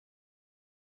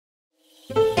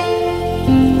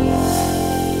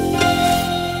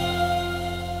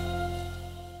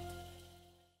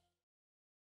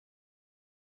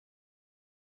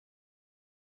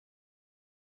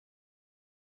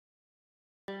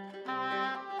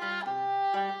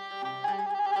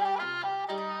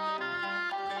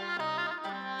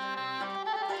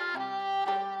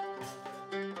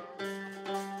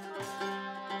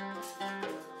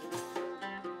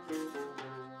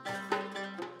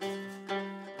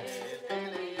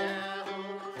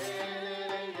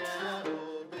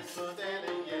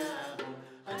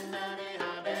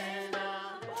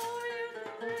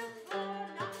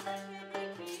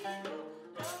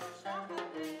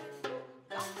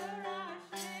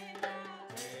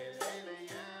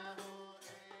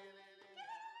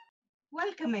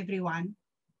Welcome, everyone.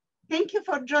 Thank you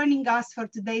for joining us for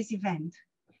today's event.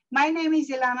 My name is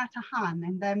Ilana Tahan,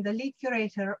 and I'm the lead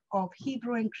curator of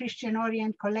Hebrew and Christian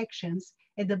Orient collections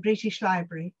at the British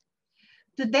Library.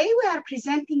 Today, we are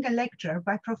presenting a lecture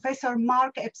by Professor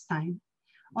Marc Epstein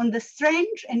on the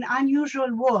strange and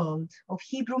unusual world of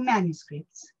Hebrew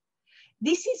manuscripts.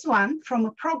 This is one from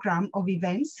a program of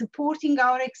events supporting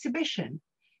our exhibition,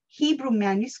 Hebrew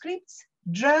Manuscripts,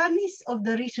 Journeys of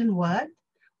the Written Word,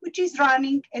 which is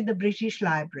running at the British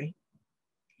Library.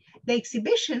 The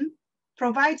exhibition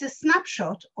provides a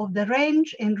snapshot of the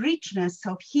range and richness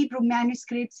of Hebrew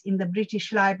manuscripts in the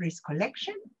British Library's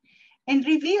collection and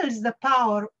reveals the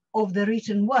power of the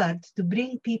written word to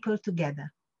bring people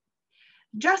together.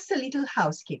 Just a little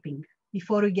housekeeping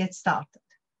before we get started.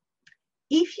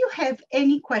 If you have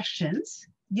any questions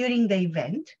during the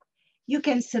event, you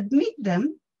can submit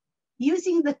them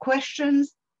using the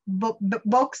questions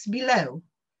box below.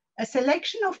 A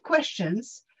selection of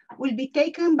questions will be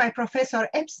taken by Professor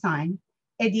Epstein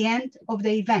at the end of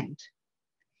the event.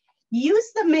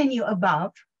 Use the menu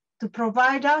above to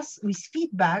provide us with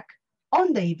feedback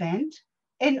on the event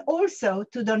and also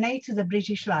to donate to the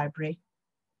British Library.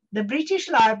 The British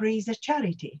Library is a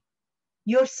charity.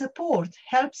 Your support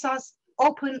helps us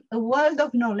open a world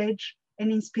of knowledge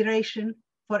and inspiration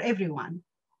for everyone.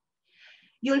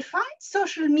 You'll find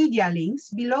social media links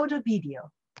below the video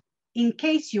in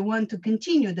case you want to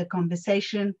continue the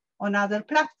conversation on other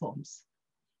platforms.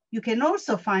 You can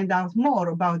also find out more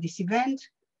about this event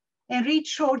and read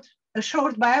a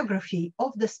short biography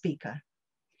of the speaker.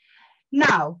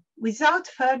 Now, without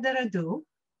further ado,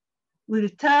 we'll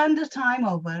turn the time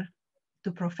over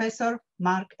to Professor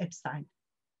Marc Epstein.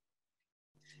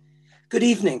 Good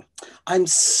evening. I'm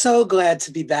so glad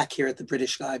to be back here at the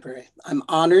British Library. I'm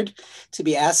honored to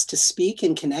be asked to speak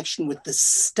in connection with the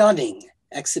stunning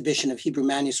exhibition of Hebrew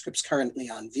manuscripts currently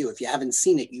on view. If you haven't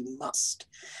seen it, you must.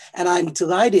 And I'm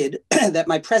delighted that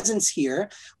my presence here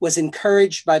was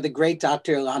encouraged by the great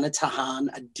Dr. Ilana Tahan,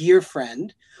 a dear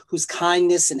friend whose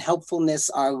kindness and helpfulness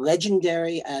are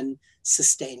legendary and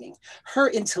sustaining. Her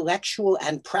intellectual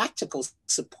and practical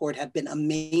support have been a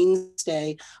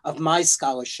mainstay of my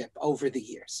scholarship over the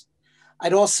years.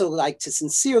 I'd also like to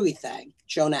sincerely thank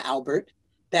Jonah Albert,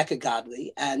 Becca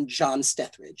Godley, and John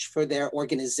Stethridge for their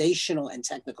organizational and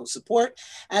technical support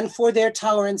and for their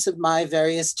tolerance of my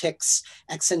various tics,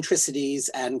 eccentricities,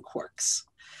 and quirks.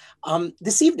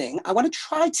 This evening, I want to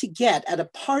try to get at a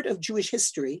part of Jewish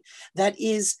history that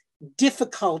is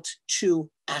difficult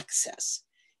to access.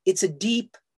 It's a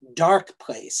deep, dark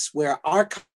place where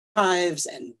archives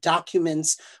and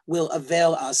documents will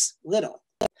avail us little.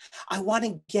 I want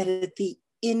to get at the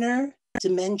inner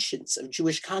dimensions of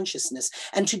Jewish consciousness,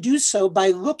 and to do so by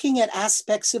looking at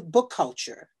aspects of book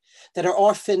culture that are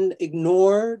often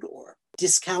ignored or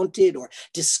discounted or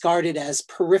discarded as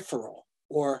peripheral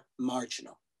or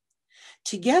marginal.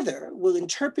 Together, we'll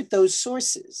interpret those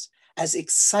sources as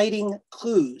exciting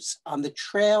clues on the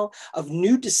trail of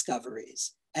new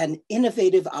discoveries and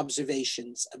innovative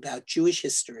observations about Jewish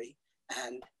history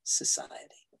and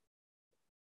society.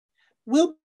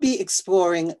 We'll be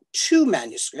exploring two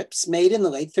manuscripts made in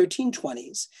the late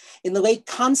 1320s in the Lake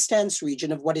Constance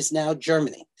region of what is now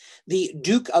Germany, the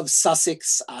Duke of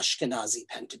Sussex Ashkenazi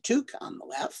Pentateuch on the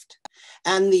left,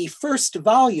 and the first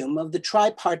volume of the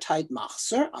tripartite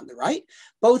Machzor on the right,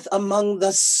 both among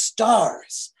the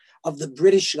stars of the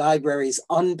British Library's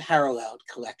unparalleled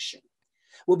collection.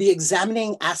 We'll be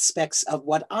examining aspects of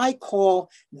what I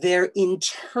call their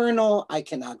internal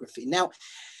iconography. Now,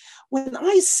 when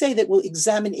I say that we'll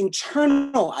examine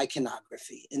internal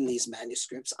iconography in these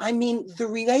manuscripts, I mean the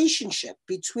relationship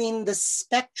between the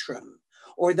spectrum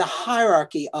or the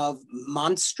hierarchy of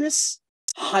monstrous,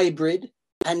 hybrid,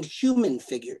 and human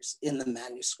figures in the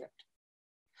manuscript.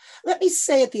 Let me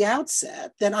say at the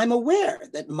outset that I'm aware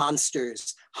that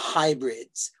monsters,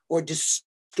 hybrids, or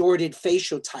distorted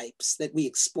facial types that we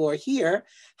explore here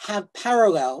have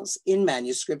parallels in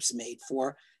manuscripts made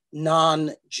for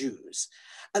non-Jews.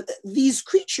 These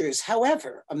creatures,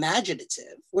 however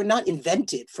imaginative, were not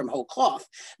invented from whole cloth.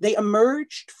 They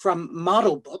emerged from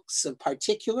model books of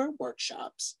particular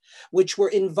workshops, which were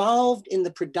involved in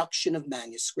the production of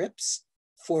manuscripts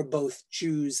for both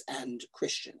Jews and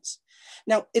Christians.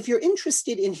 Now, if you're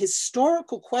interested in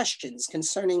historical questions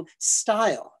concerning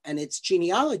style and its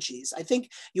genealogies, I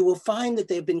think you will find that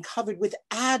they've been covered with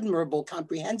admirable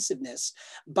comprehensiveness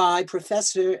by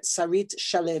Professor Sarit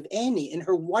Shalev-Eni in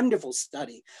her wonderful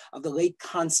study of the Lake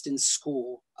Constance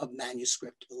School of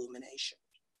Manuscript Illumination.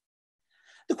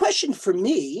 The question for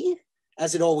me,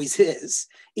 as it always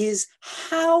is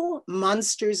how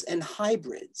monsters and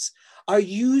hybrids are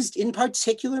used in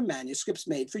particular manuscripts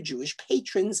made for Jewish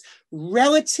patrons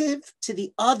relative to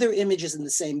the other images in the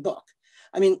same book.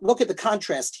 I mean, look at the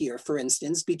contrast here, for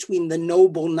instance, between the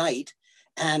noble knight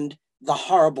and the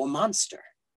horrible monster.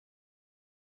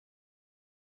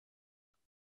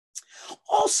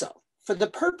 Also, for the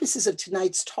purposes of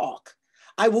tonight's talk,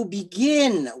 I will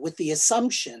begin with the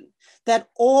assumption that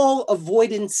all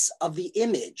avoidance of the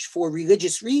image for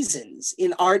religious reasons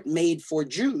in art made for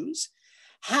Jews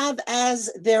have as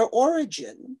their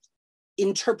origin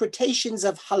interpretations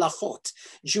of halachot,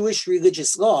 Jewish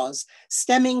religious laws,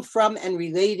 stemming from and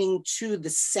relating to the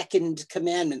second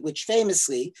commandment, which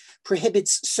famously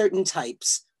prohibits certain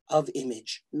types of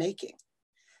image making.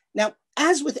 Now,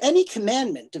 as with any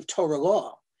commandment of Torah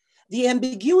law, the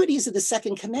ambiguities of the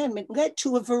second commandment led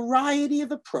to a variety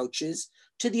of approaches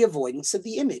to the avoidance of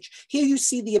the image. Here you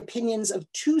see the opinions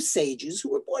of two sages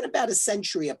who were born about a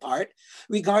century apart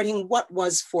regarding what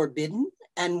was forbidden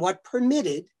and what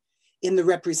permitted in the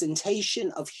representation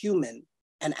of human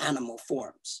and animal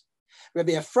forms.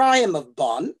 Rabbi Ephraim of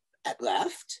Bonn, at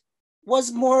left,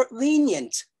 was more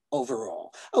lenient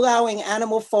overall, allowing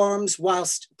animal forms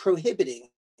whilst prohibiting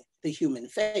the human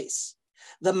face.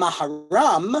 The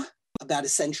Maharam, about a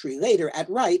century later, at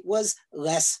right, was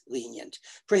less lenient,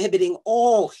 prohibiting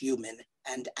all human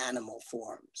and animal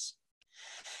forms.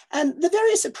 And the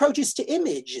various approaches to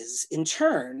images, in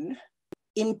turn,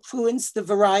 influenced the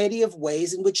variety of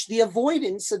ways in which the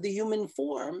avoidance of the human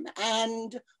form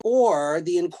or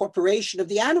the incorporation of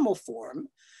the animal form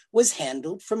was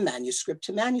handled from manuscript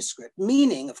to manuscript,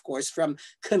 meaning, of course, from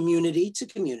community to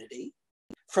community,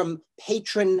 from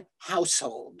patron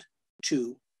household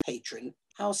to patron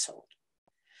household.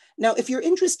 Now, if you're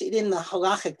interested in the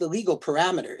halachic, the legal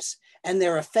parameters, and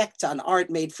their effect on art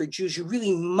made for Jews, you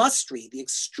really must read the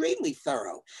extremely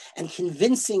thorough and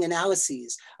convincing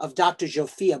analyses of Dr.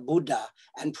 Zofia Buda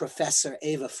and Professor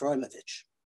Eva Fromovich.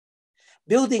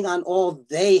 Building on all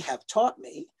they have taught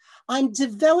me, I'm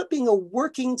developing a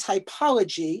working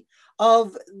typology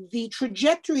of the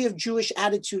trajectory of Jewish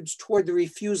attitudes toward the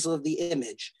refusal of the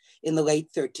image in the late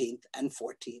 13th and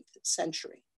 14th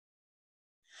century.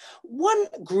 One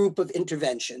group of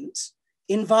interventions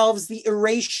involves the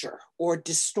erasure or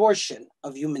distortion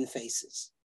of human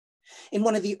faces. In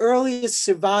one of the earliest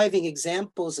surviving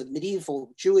examples of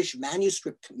medieval Jewish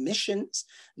manuscript commissions,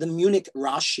 the Munich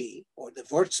Rashi or the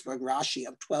Würzburg Rashi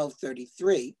of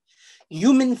 1233,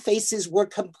 human faces were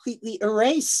completely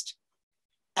erased.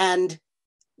 And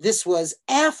this was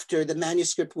after the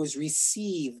manuscript was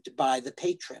received by the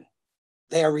patron.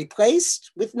 They are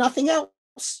replaced with nothing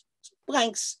else,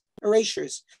 blanks,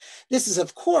 erasures. This is,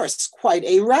 of course, quite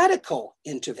a radical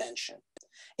intervention.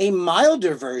 A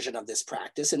milder version of this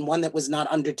practice, and one that was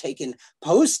not undertaken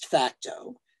post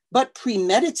facto, but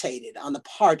premeditated on the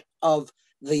part of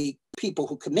the people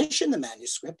who commissioned the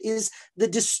manuscript, is the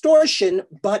distortion,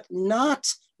 but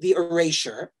not the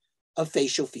erasure of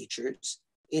facial features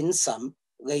in some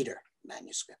later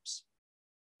manuscripts.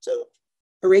 So,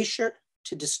 erasure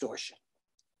to distortion.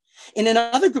 In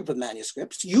another group of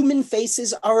manuscripts, human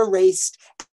faces are erased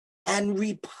and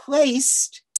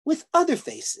replaced with other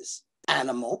faces,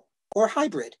 animal or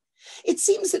hybrid. It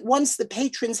seems that once the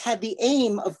patrons had the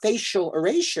aim of facial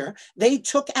erasure, they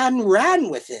took and ran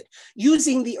with it,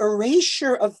 using the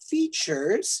erasure of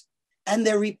features and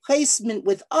their replacement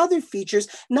with other features,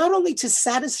 not only to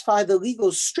satisfy the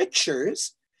legal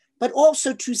strictures, but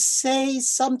also to say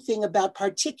something about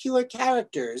particular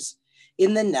characters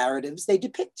in the narratives they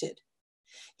depicted.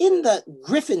 In the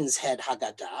Griffin's Head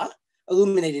Haggadah,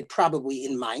 illuminated probably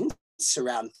in Mainz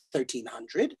around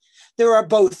 1300, there are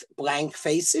both blank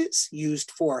faces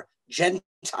used for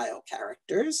Gentile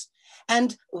characters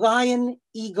and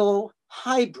lion-eagle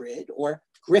hybrid or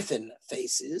griffin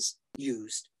faces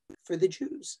used for the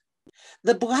Jews.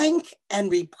 The blank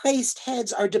and replaced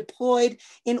heads are deployed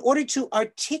in order to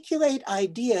articulate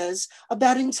ideas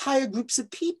about entire groups of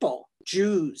people,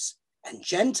 Jews and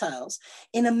Gentiles,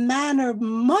 in a manner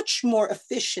much more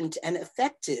efficient and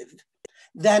effective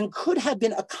than could have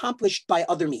been accomplished by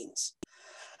other means.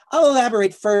 I'll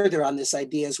elaborate further on this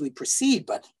idea as we proceed,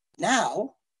 but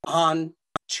now on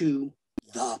to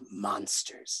the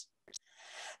monsters.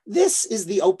 This is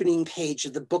the opening page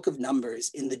of the Book of Numbers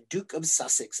in the Duke of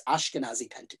Sussex Ashkenazi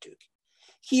Pentateuch.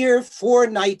 Here, 4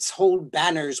 knights hold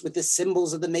banners with the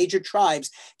symbols of the major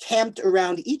tribes camped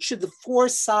around each of the 4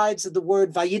 sides of the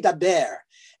word Vayidaber,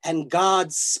 and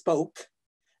God spoke,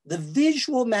 the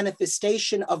visual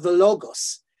manifestation of the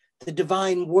Logos, the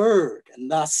divine word, and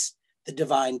thus the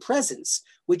divine presence,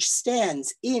 which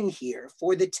stands in here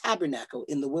for the tabernacle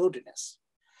in the wilderness.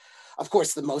 Of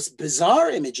course, the most bizarre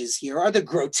images here are the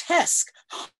grotesque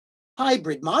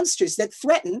hybrid monsters that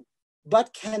threaten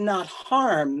but cannot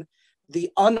harm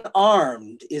the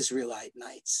unarmed Israelite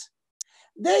knights.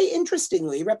 They,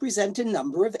 interestingly, represent a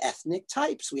number of ethnic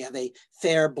types. We have a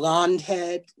fair blonde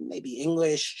head, maybe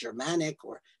English, Germanic,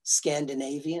 or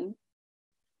Scandinavian.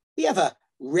 We have a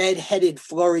red-headed,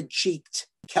 florid-cheeked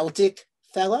Celtic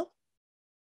fellow.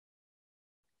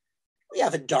 We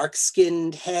have a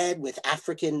dark-skinned head with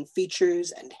African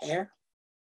features and hair.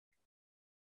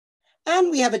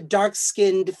 And we have a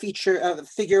dark-skinned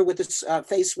figure with a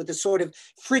face with a sort of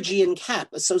Phrygian cap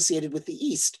associated with the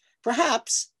East,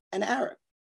 perhaps an Arab.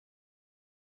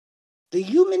 The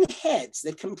human heads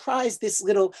that comprise this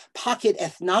little pocket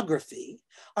ethnography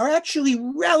are actually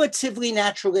relatively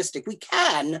naturalistic. We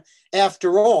can,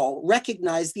 after all,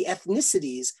 recognize the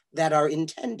ethnicities that are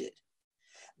intended.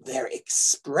 Their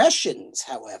expressions,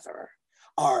 however,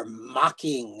 are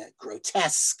mocking,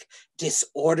 grotesque,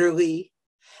 disorderly,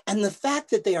 and the fact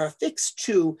that they are affixed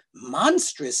to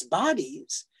monstrous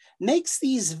bodies makes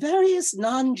these various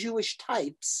non-Jewish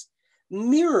types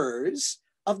mirrors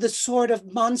of the sort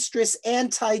of monstrous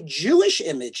anti-Jewish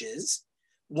images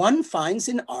one finds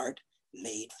in art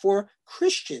made for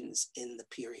Christians in the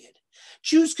period.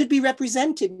 Jews could be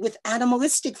represented with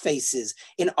animalistic faces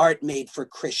in art made for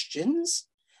Christians.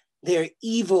 Their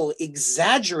evil,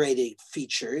 exaggerated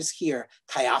features, here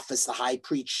Caiaphas, the high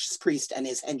priest and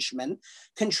his henchmen,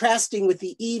 contrasting with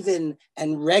the even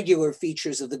and regular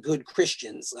features of the good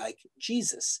Christians, like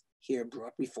Jesus, here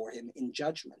brought before him in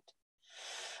judgment.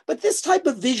 But this type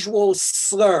of visual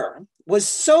slur was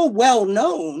so well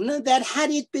known that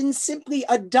had it been simply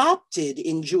adopted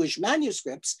in Jewish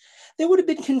manuscripts, there would have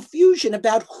been confusion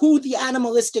about who the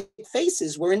animalistic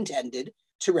faces were intended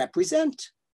to represent.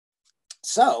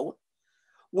 So,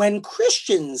 when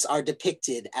Christians are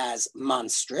depicted as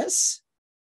monstrous,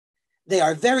 they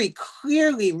are very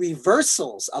clearly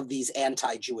reversals of these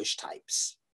anti-Jewish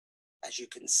types, as you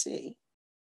can see.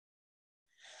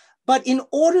 But in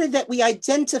order that we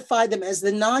identify them as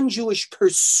the non-Jewish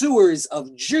pursuers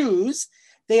of Jews,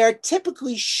 they are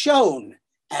typically shown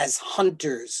as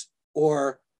hunters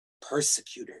or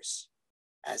persecutors,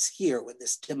 as here with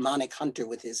this demonic hunter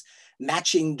with his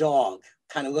matching dog,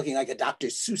 kind of looking like a Dr.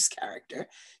 Seuss character,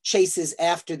 chases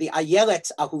after the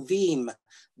Ayelet Ahuvim,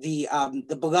 the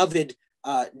beloved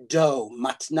doe,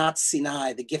 Matnat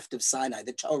Sinai, the gift of Sinai,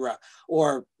 the Torah,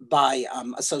 or by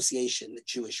association, the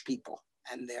Jewish people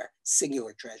and their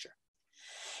singular treasure.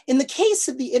 In the case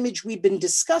of the image we've been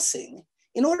discussing,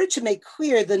 in order to make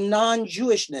clear the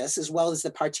non-Jewishness as well as the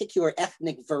particular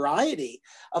ethnic variety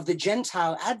of the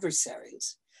Gentile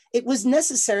adversaries, it was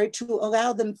necessary to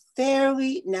allow them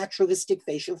fairly naturalistic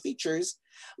facial features,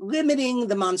 limiting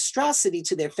the monstrosity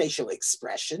to their facial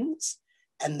expressions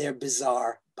and their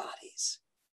bizarre bodies.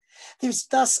 There's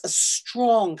thus a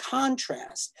strong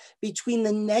contrast between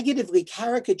the negatively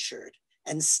caricatured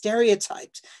and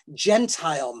stereotyped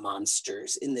Gentile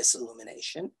monsters in this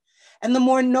illumination and the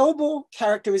more noble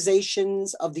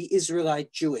characterizations of the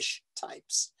Israelite Jewish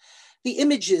types. The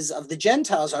images of the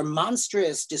Gentiles are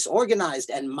monstrous,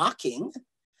 disorganized, and mocking.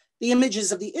 The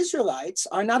images of the Israelites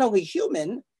are not only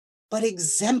human, but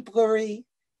exemplary,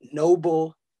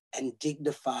 noble, and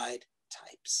dignified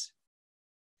types.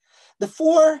 The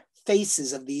four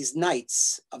faces of these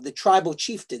knights, of the tribal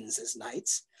chieftains as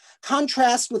knights,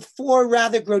 contrast with four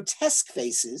rather grotesque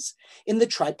faces in the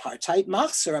tripartite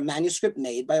Machzor, a manuscript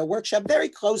made by a workshop very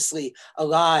closely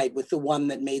allied with the one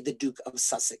that made the Duke of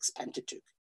Sussex Pentateuch.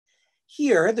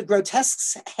 Here, the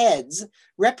grotesque heads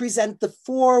represent the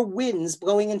four winds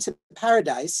blowing into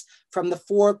paradise from the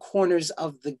four corners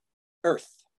of the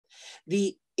earth.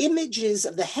 The images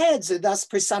of the heads are thus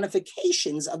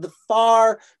personifications of the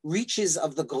far reaches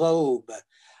of the globe,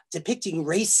 depicting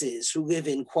races who live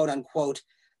in, quote unquote,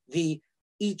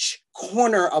 each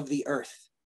corner of the earth.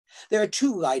 There are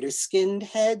two lighter-skinned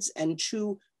heads and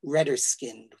two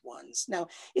redder-skinned ones. Now,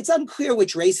 it's unclear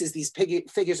which races these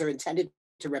figures are intended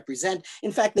to represent.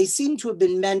 In fact, they seem to have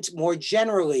been meant more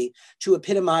generally to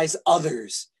epitomize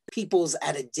others, peoples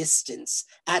at a distance,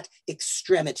 at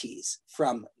extremities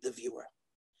from the viewer.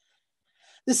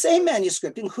 The same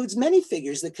manuscript includes many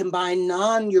figures that combine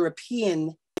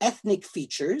non-European ethnic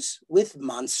features with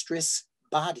monstrous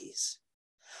bodies.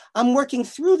 I'm working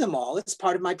through them all as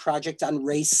part of my project on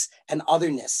race and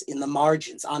otherness in the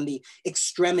margins, on the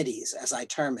extremities, as I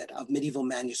term it, of medieval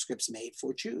manuscripts made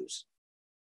for Jews.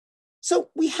 So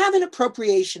we have an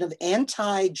appropriation of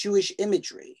anti-Jewish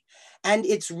imagery and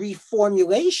its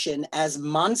reformulation as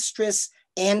monstrous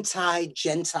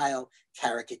anti-Gentile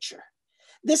caricature.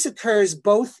 This occurs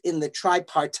both in the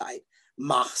tripartite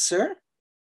Machzer,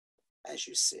 as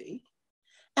you see,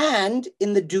 and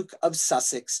in the Duke of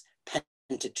Sussex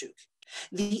Pentateuch.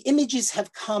 The images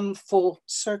have come full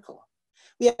circle.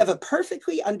 We have a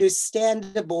perfectly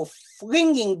understandable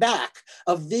flinging back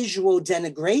of visual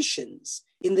denigrations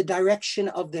in the direction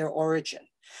of their origin.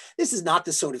 This is not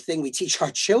the sort of thing we teach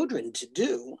our children to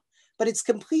do, but it's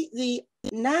completely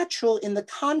natural in the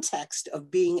context of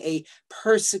being a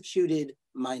persecuted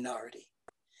minority.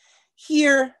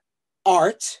 Here,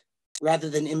 art, rather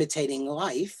than imitating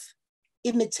life,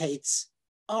 imitates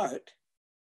art,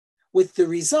 with the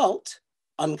result,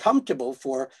 uncomfortable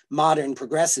for modern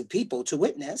progressive people to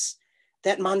witness,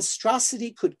 that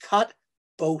monstrosity could cut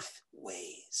both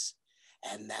ways,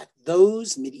 and that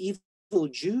those medieval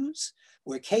Jews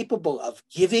were capable of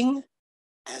giving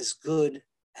as good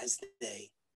as they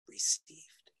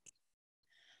received.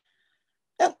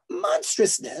 Now,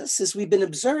 monstrousness, as we've been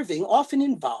observing, often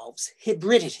involves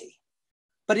hybridity,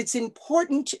 but it's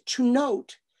important to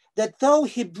note that though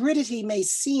hybridity may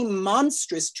seem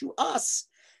monstrous to us,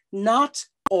 not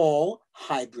all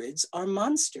hybrids are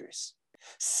monsters.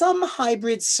 Some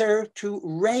hybrids serve to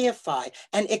reify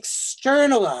and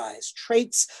externalize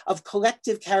traits of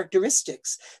collective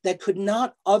characteristics that could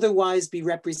not otherwise be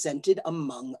represented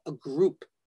among a group.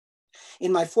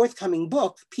 In my forthcoming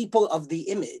book, People of the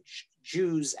Image,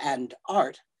 Jews and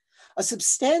Art, a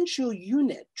substantial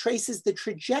unit traces the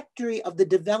trajectory of the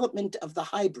development of the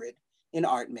hybrid in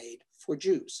art made for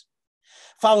Jews.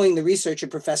 Following the research of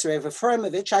Professor Eva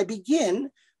Firmovich, I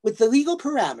begin with the legal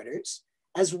parameters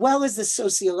as well as the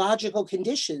sociological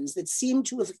conditions that seem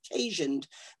to have occasioned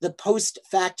the post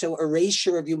facto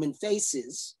erasure of human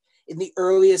faces in the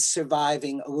earliest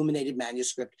surviving illuminated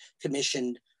manuscript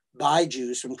commissioned by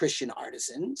Jews from Christian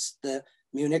artisans, the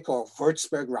Munich or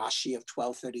Würzburg Rashi of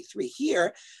 1233.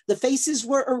 Here, the faces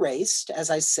were erased, as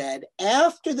I said,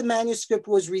 after the manuscript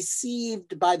was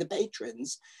received by the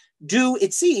patrons, due,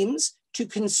 it seems, to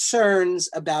concerns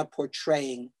about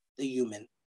portraying the human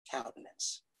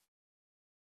countenance.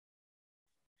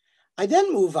 I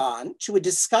then move on to a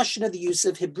discussion of the use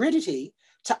of hybridity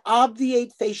to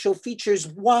obviate facial features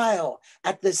while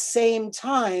at the same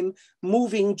time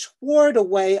moving toward a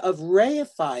way of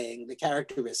reifying the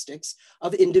characteristics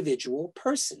of individual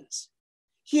persons.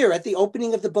 Here at the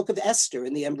opening of the book of Esther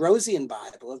in the Ambrosian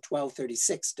Bible of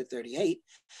 1236 to 38,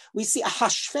 we see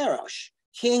Ahasuerus,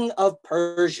 king of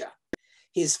Persia.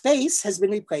 His face has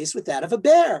been replaced with that of a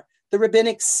bear, the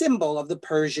rabbinic symbol of the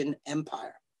Persian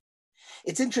Empire.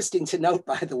 It's interesting to note,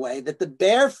 by the way, that the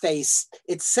bear face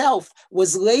itself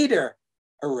was later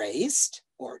erased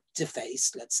or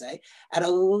defaced, let's say, at a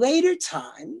later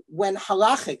time when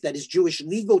halachic, that is Jewish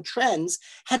legal trends,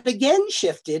 had again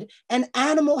shifted and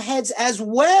animal heads as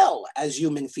well as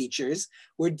human features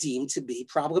were deemed to be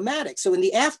problematic. So in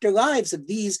the afterlives of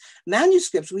these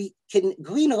manuscripts, we can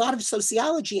glean a lot of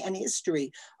sociology and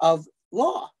history of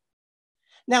law.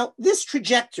 Now, this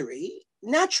trajectory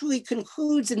naturally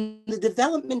concludes in the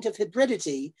development of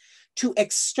hybridity to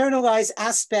externalize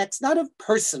aspects not of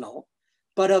personal,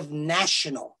 but of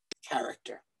national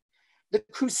character. The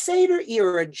Crusader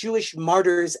era Jewish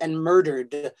martyrs and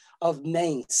murdered of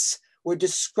Mainz were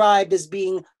described as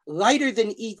being lighter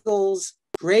than eagles,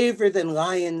 braver than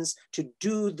lions, to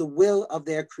do the will of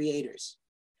their creators.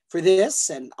 For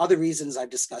this and other reasons I've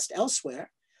discussed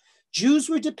elsewhere, Jews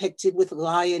were depicted with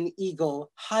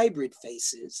lion-eagle hybrid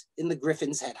faces in the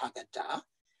Griffin's Head Haggadah,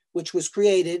 which was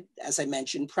created, as I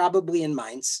mentioned, probably in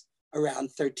Mainz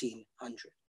around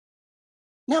 1300.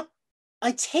 Now,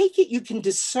 I take it you can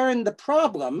discern the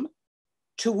problem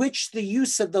to which the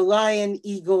use of the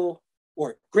lion-eagle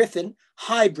or griffin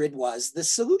hybrid was the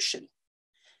solution.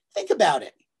 Think about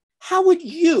it. How would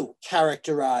you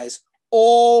characterize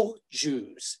all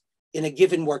Jews in a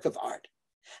given work of art?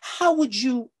 How would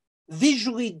you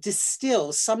visually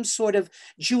distill some sort of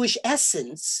Jewish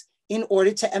essence in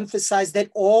order to emphasize that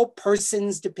all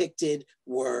persons depicted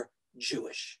were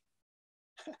Jewish?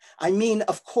 I mean,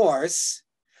 of course,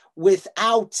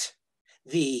 without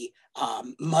the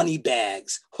money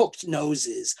bags, hooked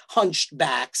noses, hunched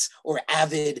backs, or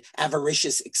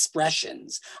avaricious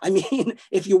expressions. I mean,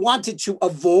 if you wanted to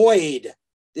avoid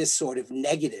this sort of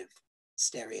negative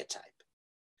stereotype.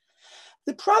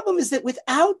 The problem is that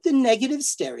without the negative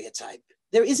stereotype,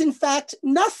 there is in fact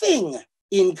nothing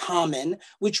in common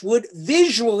which would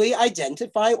visually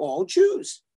identify all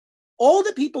Jews. All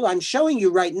the people I'm showing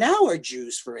you right now are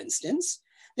Jews, for instance.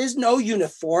 There's no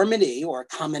uniformity or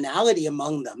commonality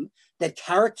among them that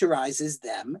characterizes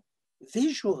them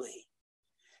visually.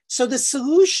 So the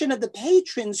solution of the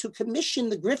patrons who commissioned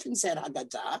the Griffin's Head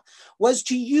Haggadah was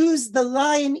to use the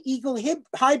lion-eagle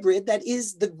hybrid, that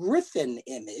is the griffin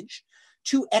image,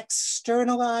 to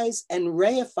externalize and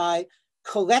reify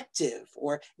collective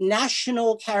or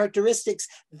national characteristics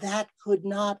that could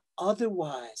not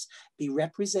otherwise be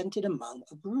represented among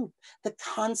a group, the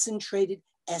concentrated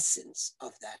essence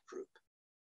of that group.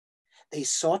 They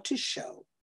sought to show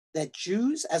that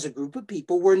Jews as a group of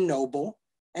people were noble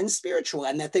and spiritual,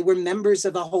 and that they were members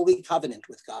of a holy covenant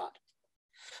with God.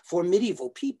 For medieval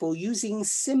people, using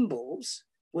symbols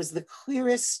was the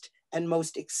clearest and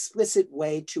most explicit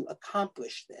way to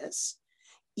accomplish this,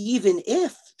 even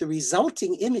if the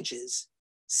resulting images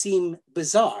seem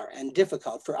bizarre and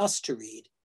difficult for us to read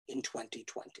in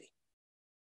 2020.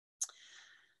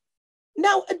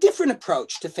 Now, a different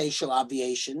approach to facial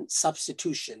obviation,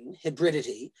 substitution,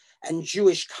 hybridity, and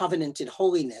Jewish covenanted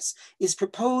holiness is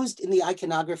proposed in the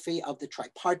iconography of the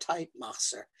tripartite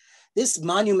Machzor. This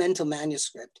monumental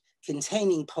manuscript,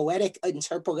 containing poetic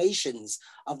interpolations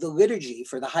of the liturgy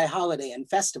for the high holiday and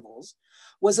festivals,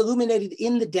 was illuminated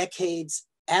in the decades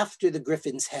after the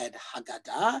Griffin's Head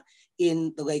Haggadah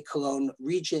in the Lake Cologne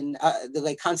region, the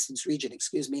Lake Constance region,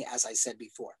 as I said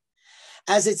before.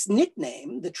 As its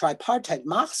nickname, the tripartite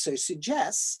Machzor,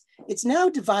 suggests, it's now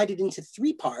divided into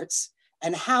 3 parts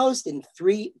and housed in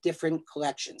 3 different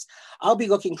collections. I'll be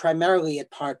looking primarily at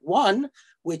part 1,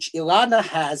 which Ilana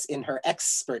has in her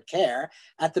expert care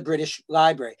at the British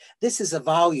Library. This is a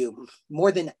volume,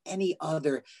 more than any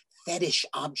other fetish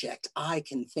object I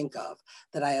can think of,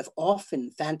 that I have often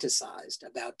fantasized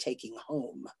about taking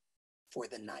home for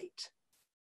the night.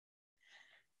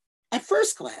 At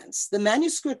first glance, the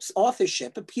manuscript's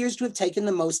authorship appears to have taken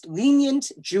the most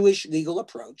lenient Jewish legal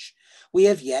approach we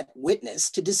have yet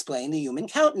witnessed to displaying the human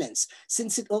countenance,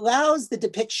 since it allows the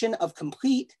depiction of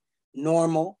complete,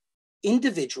 normal,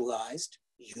 individualized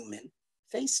human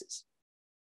faces.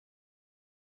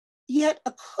 Yet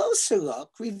a closer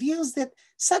look reveals that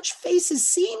such faces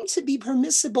seem to be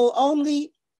permissible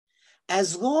only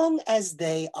as long as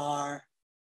they are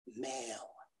male.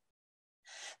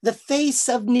 The face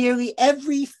of nearly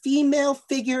every female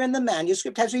figure in the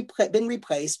manuscript has been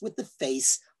replaced with the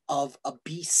face of a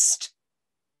beast.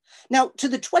 Now, to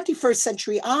the 21st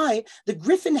century eye, the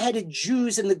griffin-headed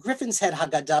Jews in the Griffin's Head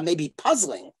Haggadah may be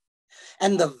puzzling,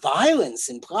 and the violence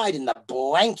implied in the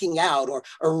blanking out or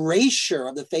erasure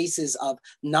of the faces of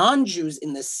non-Jews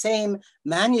in the same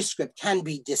manuscript can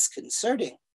be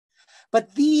disconcerting.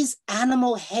 But these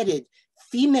animal-headed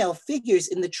female figures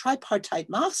in the tripartite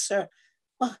Machzor,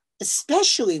 well,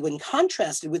 especially when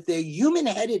contrasted with their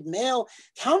human-headed male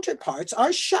counterparts,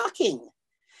 are shocking.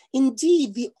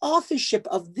 Indeed, the authorship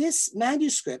of this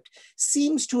manuscript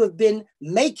seems to have been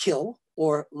makil,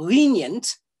 or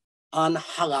lenient, on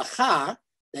halakha,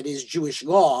 that is Jewish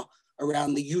law,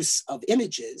 around the use of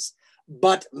images,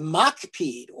 but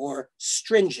makpid, or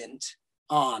stringent,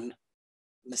 on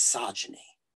misogyny.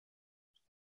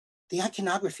 The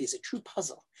iconography is a true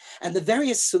puzzle, and the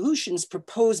various solutions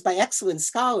proposed by excellent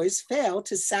scholars fail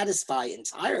to satisfy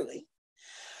entirely.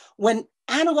 When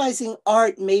analyzing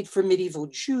art made for medieval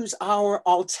Jews, our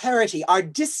alterity, our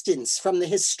distance from the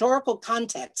historical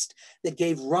context that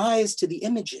gave rise to the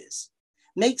images,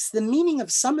 makes the meaning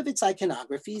of some of its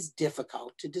iconographies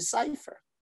difficult to decipher.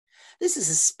 This is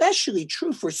especially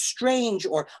true for strange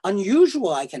or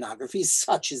unusual iconographies,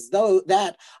 such as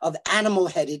that of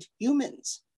animal-headed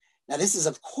humans. Now, this is,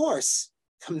 of course,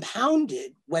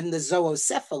 compounded when the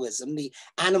zoocephalism, the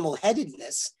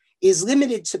animal-headedness, is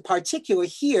limited to particular,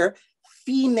 here,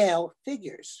 female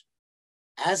figures.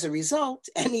 As a result,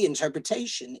 any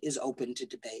interpretation is open to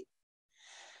debate.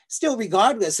 Still,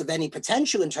 regardless of any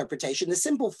potential interpretation, the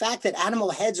simple fact that animal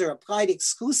heads are applied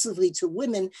exclusively to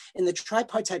women in the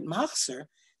tripartite Machzor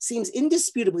seems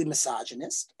indisputably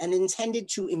misogynist and intended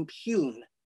to impugn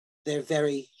their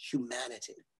very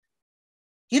humanity.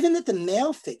 Given that the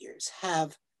male figures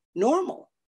have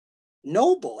normal,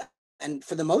 noble, and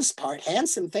for the most part,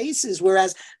 handsome faces,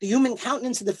 whereas the human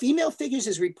countenance of the female figures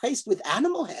is replaced with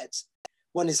animal heads,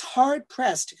 one is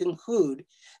hard-pressed to conclude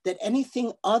that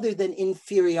anything other than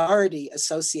inferiority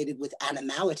associated with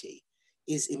animality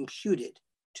is imputed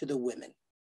to the women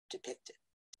depicted.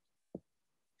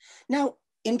 Now,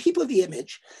 in People of the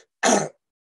Image,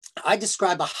 I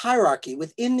describe a hierarchy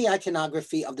within the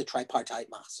iconography of the tripartite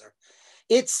Machzor.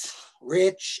 It's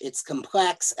rich, it's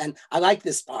complex, and I like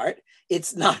this part,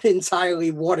 it's not entirely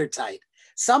watertight.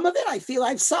 Some of it I feel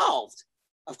I've solved.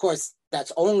 Of course,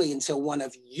 that's only until one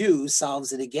of you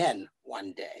solves it again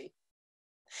one day.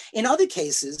 In other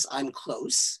cases, I'm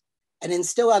close, and in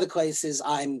still other cases,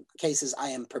 I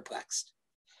am perplexed.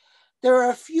 there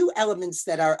are a few elements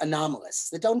that are anomalous,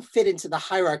 that don't fit into the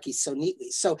hierarchy so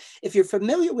neatly. So if you're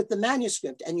familiar with the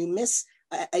manuscript and you miss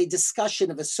a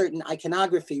discussion of a certain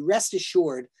iconography, rest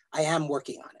assured, I am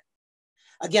working on it.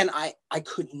 Again, I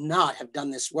could not have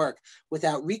done this work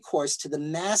without recourse to the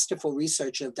masterful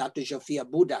research of Dr. Zofia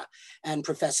Buda and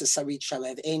Professor Sarit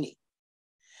Shalev-Eni.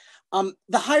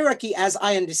 The hierarchy, as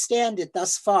I understand it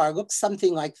thus far, looks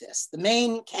something like this. The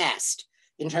main cast,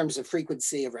 in terms of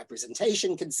frequency of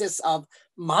representation, consists of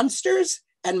monsters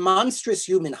and monstrous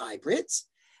human hybrids,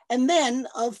 and then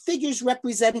of figures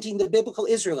representing the biblical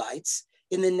Israelites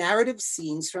in the narrative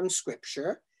scenes from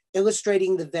scripture,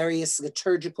 illustrating the various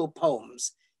liturgical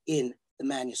poems in the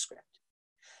manuscript.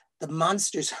 The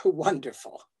monsters are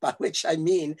wonderful, by which I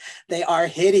mean they are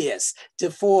hideous,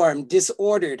 deformed,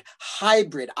 disordered,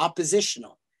 hybrid,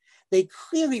 oppositional. They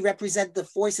clearly represent the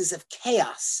forces of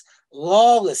chaos,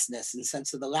 lawlessness in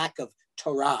sense of the lack of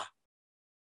Torah,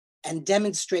 and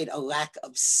demonstrate a lack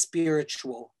of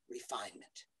spiritual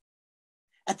refinement.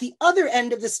 At the other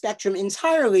end of the spectrum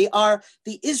entirely are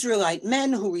the Israelite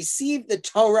men who received the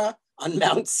Torah on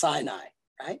Mount Sinai,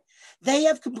 right? They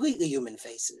have completely human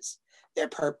faces. They're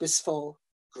purposeful,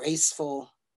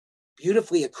 graceful,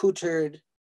 beautifully accoutred,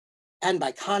 and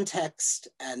by context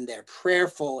and their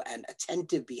prayerful and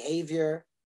attentive behavior,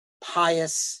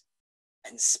 pious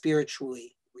and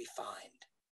spiritually refined.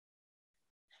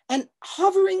 And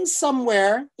hovering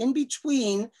somewhere in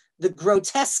between the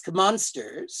grotesque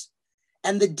monsters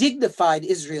and the dignified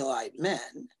Israelite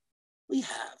men, we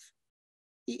have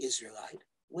the Israelite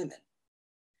women.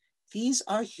 These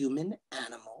are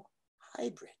human-animal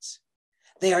hybrids.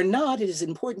 They are not, it is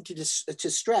important to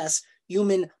stress,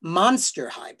 human-monster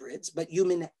hybrids, but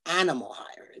human-animal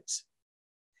hybrids.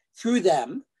 Through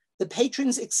them, the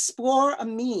patrons explore a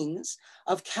means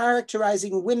of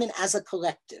characterizing women as a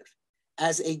collective,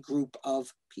 as a group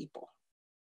of people.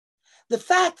 The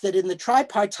fact that in the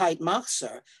tripartite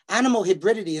Machzor, animal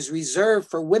hybridity is reserved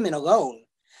for women alone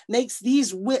makes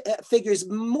these figures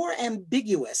more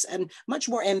ambiguous and much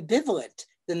more ambivalent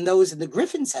than those in the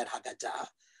Griffin's Head Haggadah,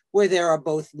 where there are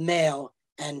both male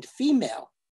and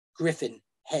female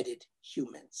griffin-headed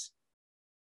humans.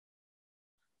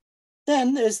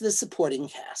 Then there's the supporting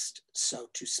cast, so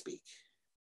to speak.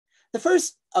 The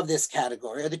first of this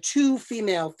category are the two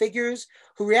female figures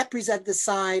who represent the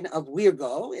sign of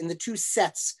Virgo in the two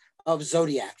sets of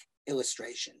zodiac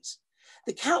illustrations.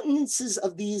 The countenances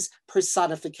of these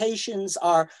personifications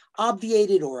are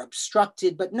obviated or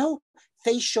obstructed, but no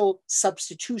facial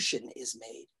substitution is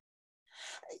made.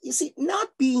 You see, not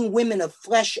being women of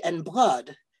flesh and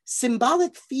blood,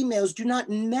 symbolic females do not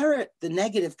merit the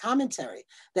negative commentary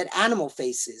that animal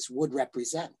faces would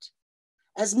represent.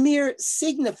 As mere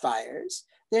signifiers,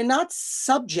 they're not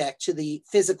subject to the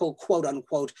physical, quote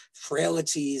unquote,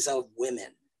 frailties of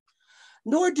women,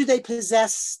 nor do they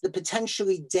possess the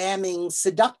potentially damning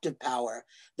seductive power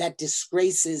that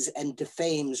disgraces and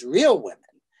defames real women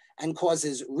and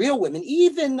causes real women,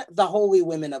 even the holy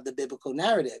women of the biblical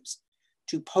narratives,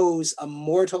 to pose a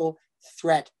mortal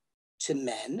threat to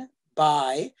men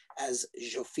by, as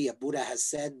Zofia Buda has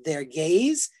said, their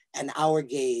gaze and our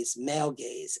gaze, male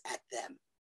gaze at them.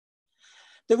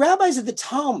 The rabbis of the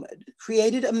Talmud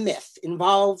created a myth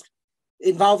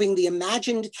involving the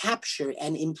imagined capture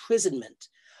and imprisonment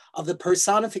of the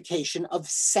personification of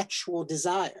sexual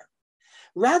desire.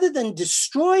 Rather than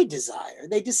destroy desire,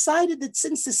 they decided that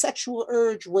since the sexual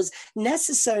urge was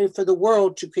necessary for the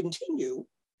world to continue,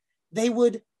 they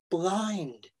would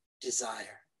blind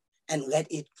desire and let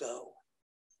it go.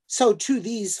 So too,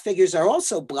 these figures are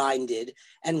also blinded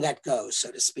and let go,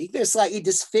 so to speak. They're slightly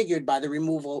disfigured by the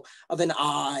removal of an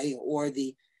eye or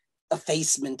the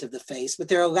effacement of the face, but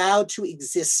they're allowed to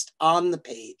exist on the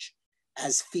page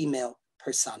as female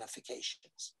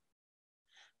personifications.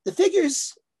 The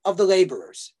figures of the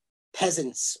laborers,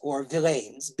 peasants or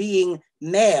villeins, being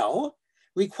male,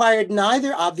 required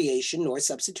neither obviation nor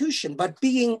substitution, but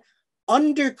being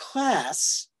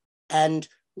underclass and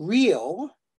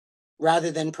real,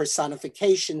 rather than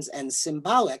personifications and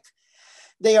symbolic,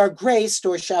 they are graced,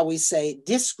 or shall we say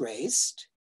disgraced,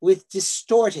 with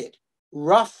distorted,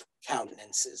 rough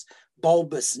countenances,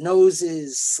 bulbous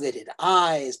noses, slitted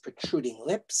eyes, protruding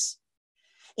lips.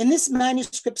 In this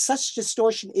manuscript, such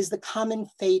distortion is the common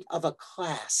fate of a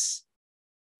class,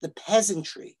 the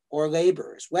peasantry or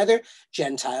laborers, whether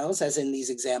Gentiles, as in these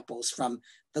examples from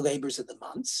the labors of the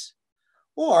months,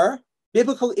 or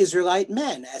biblical Israelite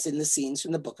men, as in the scenes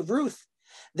from the book of Ruth.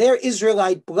 Their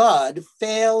Israelite blood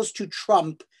fails to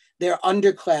trump their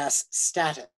underclass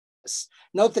status.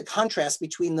 Note the contrast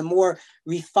between the more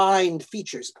refined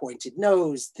features, pointed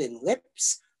nose, thin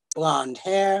lips, blonde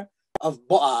hair, of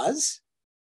Boaz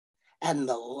and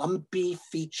the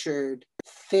lumpy-featured,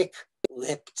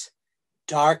 thick-lipped,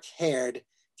 dark-haired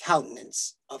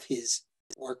countenance of his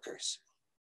workers.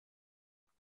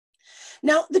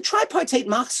 Now, the tripartite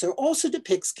Machzor also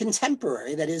depicts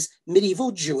contemporary, that is,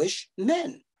 medieval Jewish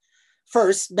men.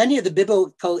 First, many of the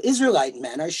biblical Israelite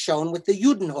men are shown with the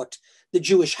Judenhut, the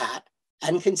Jewish hat,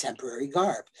 and contemporary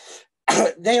garb.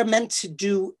 They are meant to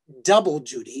do double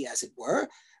duty, as it were,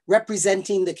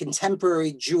 representing the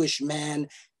contemporary Jewish man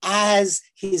as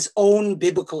his own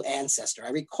biblical ancestor. I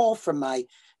recall from my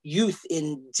youth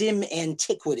in dim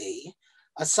antiquity,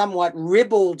 a somewhat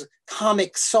ribald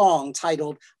comic song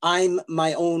titled, "I'm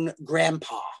My Own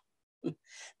Grandpa."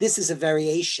 This is a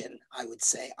variation, I would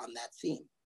say, on that theme.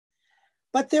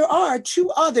 But there are two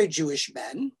other Jewish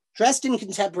men dressed in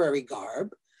contemporary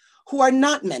garb who are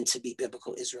not meant to be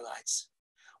biblical Israelites.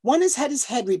 One has had his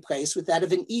head replaced with that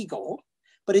of an eagle,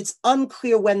 but it's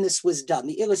unclear when this was done.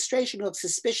 The illustration looks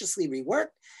suspiciously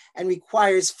reworked and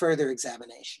requires further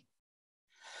examination.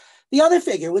 The other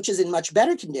figure, which is in much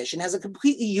better condition, has a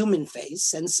completely human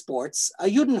face and sports a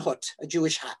Judenhut, a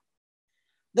Jewish hat.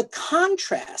 The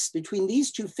contrast between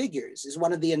these two figures is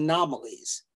one of the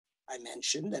anomalies I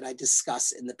mentioned that I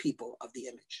discuss in The People of the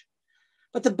Image.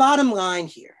 But the bottom line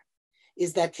here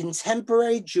is that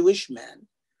contemporary Jewish men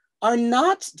are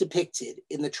not depicted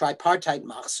in the tripartite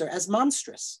Machzor as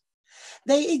monstrous.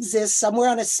 They exist somewhere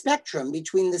on a spectrum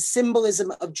between the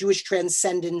symbolism of Jewish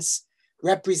transcendence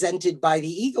represented by the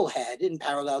eagle head in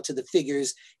parallel to the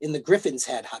figures in the griffin's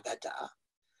head Haggadah,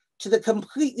 to the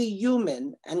completely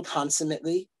human and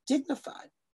consummately dignified.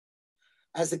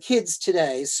 As the kids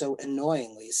today so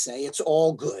annoyingly say, it's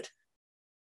all good.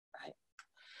 Right?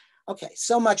 Okay,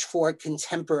 so much for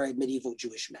contemporary medieval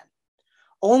Jewish men.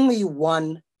 Only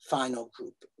one final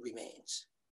group remains.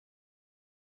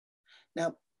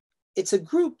 Now, it's a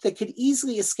group that could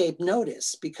easily escape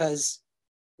notice because,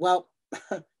 well,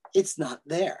 it's not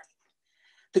there.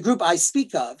 The group I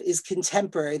speak of is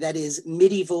contemporary, that is,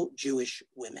 medieval Jewish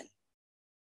women.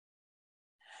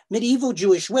 Medieval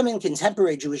Jewish women,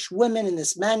 contemporary Jewish women in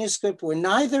this manuscript were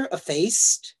neither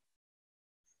effaced,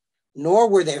 nor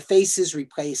were their faces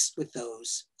replaced with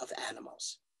those of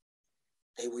animals.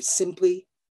 They were simply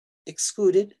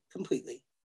excluded completely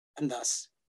and thus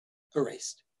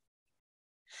erased.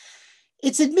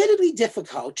 It's admittedly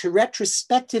difficult to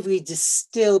retrospectively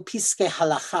distill piskei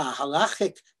halacha,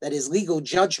 halachic, that is, legal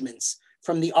judgments,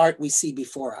 from the art we see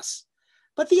before us.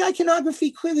 But the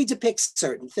iconography clearly depicts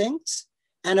certain things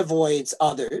and avoids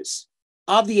others,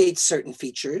 obviates certain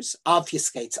features,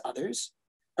 obfuscates others,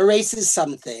 erases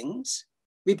some things,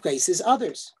 replaces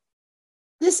others.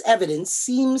 This evidence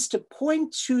seems to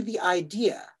point to the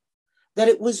idea that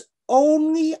it was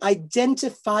only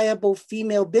identifiable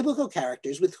female biblical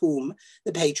characters with whom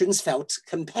the patrons felt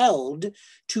compelled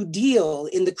to deal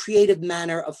in the creative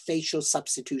manner of facial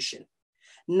substitution.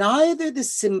 Neither the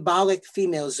symbolic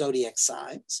female zodiac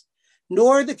signs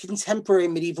nor the contemporary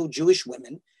medieval Jewish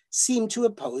women seem to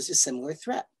pose a similar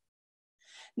threat.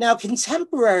 Now,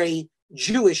 contemporary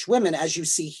Jewish women, as you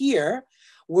see here,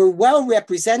 were well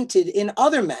represented in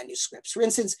other manuscripts. For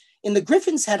instance, in the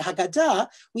Griffin's Head Haggadah,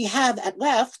 we have at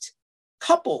left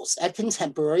couples at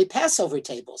contemporary Passover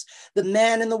tables. The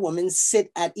man and the woman sit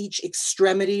at each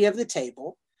extremity of the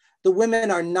table. The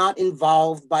women are not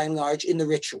involved, by and large, in the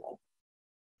ritual.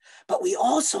 But we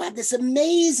also have this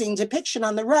amazing depiction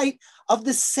on the right of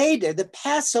the Seder, the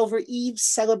Passover Eve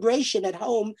celebration at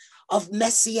home of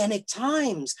Messianic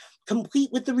times,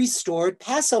 complete with the restored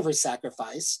Passover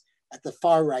sacrifice at the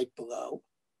far right below,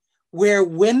 where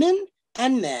women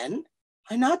and men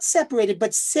are not separated,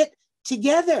 but sit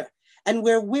together, and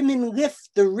where women lift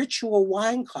the ritual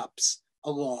wine cups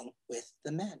along with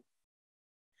the men.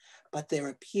 But there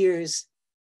appears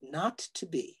not to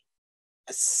be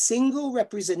a single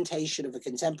representation of a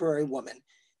contemporary woman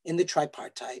in the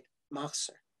tripartite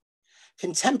Machzor.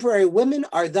 Contemporary women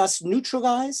are thus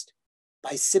neutralized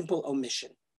by simple omission.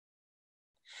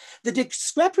 The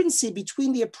discrepancy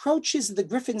between the approaches of the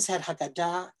Griffin's Head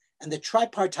Haggadah and the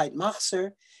tripartite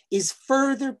Machzor is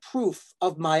further proof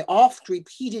of my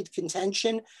oft-repeated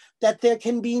contention that there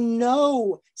can be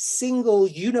no single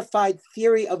unified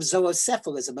theory of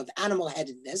zoocephilism, of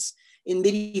animal-headedness, in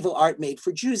medieval art made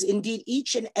for Jews. Indeed,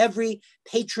 each and every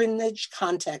patronage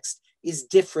context is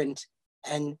different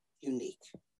and unique.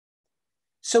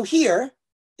 So here,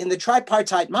 in the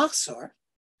tripartite Machzor,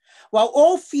 while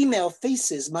all female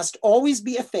faces must always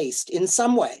be effaced in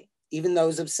some way, even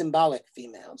those of symbolic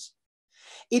females,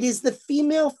 it is the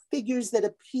female figures that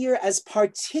appear as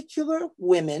particular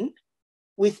women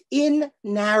within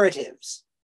narratives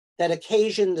that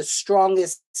occasion the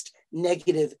strongest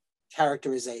negative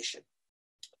characterization.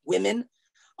 Women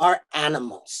are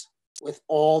animals, with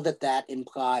all that that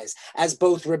implies, as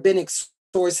both rabbinic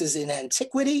sources in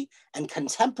antiquity and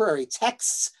contemporary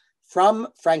texts from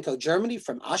Franco-Germany,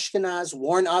 from Ashkenaz,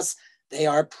 warn us they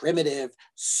are primitive,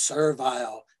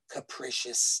 servile,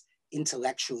 capricious,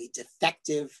 intellectually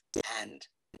defective, and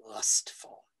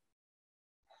lustful.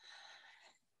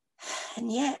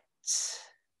 And yet,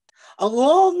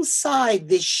 alongside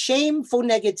this shameful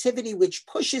negativity which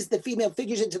pushes the female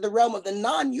figures into the realm of the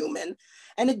non-human,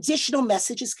 an additional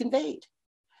message is conveyed.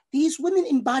 These women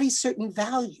embody certain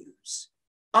values,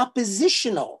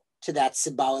 oppositional to that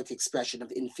symbolic expression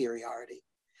of inferiority.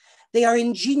 They are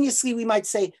ingeniously, we might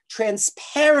say,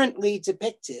 transparently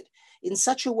depicted in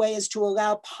such a way as to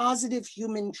allow positive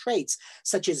human traits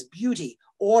such as beauty,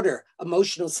 order,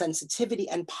 emotional sensitivity,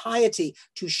 and piety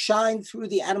to shine through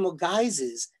the animal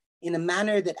guises in a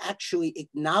manner that actually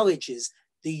acknowledges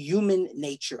the human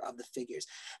nature of the figures.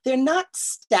 They're not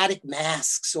static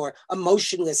masks or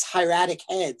emotionless hieratic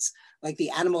heads like the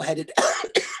animal-headed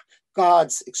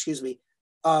gods,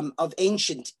 of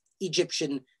ancient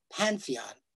Egyptian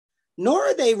pantheon, nor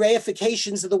are they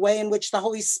reifications of the way in which the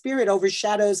Holy Spirit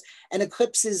overshadows and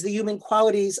eclipses the human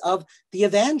qualities of the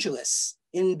evangelists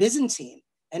in Byzantine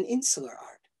and insular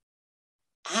art.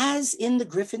 As in the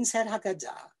Griffin's Head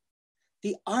Haggadah,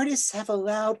 the artists have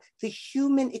allowed the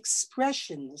human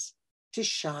expressions to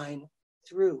shine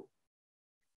through.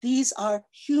 These are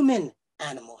human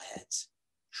animal heads,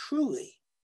 truly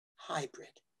hybrid.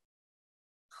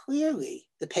 Clearly,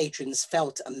 the patrons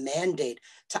felt a mandate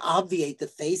to obviate the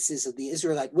faces of the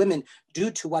Israelite women due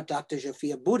to what Dr.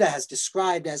 Jafia Buddha has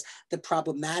described as the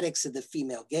problematics of the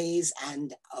female gaze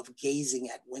and of gazing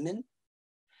at women.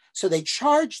 So they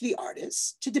charged the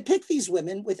artists to depict these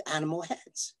women with animal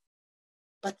heads.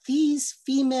 But these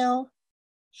female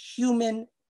human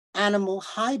animal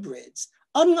hybrids,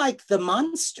 unlike the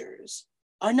monsters,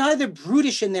 are neither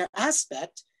brutish in their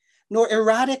aspect nor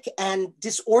erratic and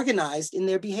disorganized in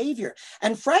their behavior.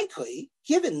 And frankly,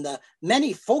 given the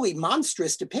many fully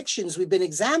monstrous depictions we've been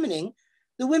examining,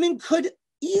 the women could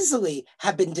easily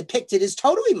have been depicted as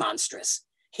totally monstrous,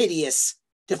 hideous,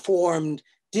 deformed,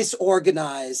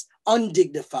 disorganized,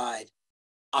 undignified,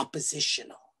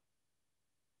 oppositional.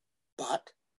 But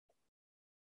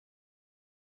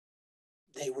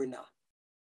they were not.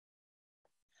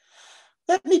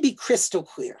 Let me be crystal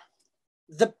clear.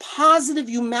 The positive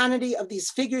humanity of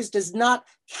these figures does not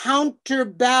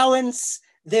counterbalance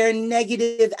their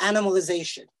negative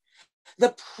animalization.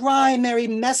 The primary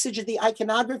message of the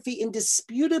iconography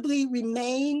indisputably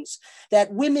remains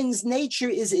that women's nature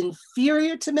is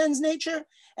inferior to men's nature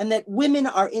and that women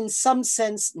are in some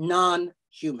sense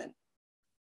non-human.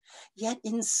 Yet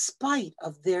in spite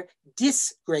of their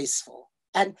disgraceful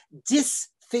and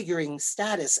disfiguring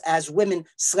status as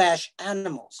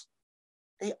women/animals,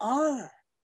 they are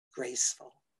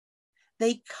graceful.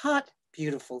 They cut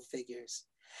beautiful figures.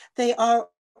 They are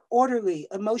orderly,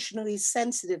 emotionally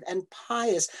sensitive, and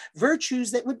pious.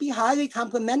 Virtues that would be highly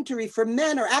complementary for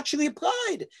men are actually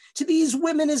applied to these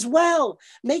women as well,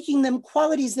 making them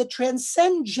qualities that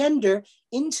transcend gender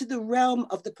into the realm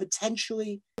of the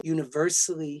potentially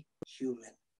universally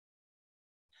human.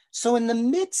 So in the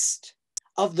midst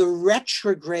of the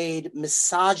retrograde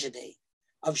misogyny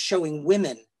of showing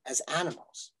women as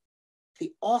animals,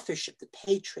 the authorship, the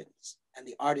patrons, and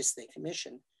the artists they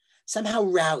commission somehow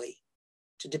rally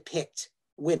to depict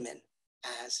women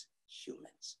as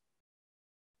humans.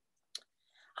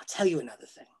 I'll tell you another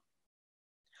thing.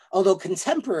 Although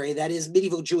contemporary, that is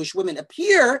medieval Jewish women,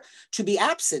 appear to be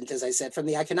absent, as I said, from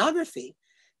the iconography,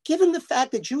 given the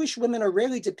fact that Jewish women are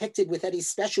rarely depicted with any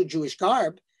special Jewish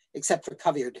garb, except for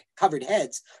covered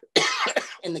heads,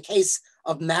 in the case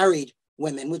of married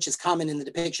women, which is common in the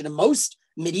depiction of most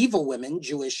medieval women,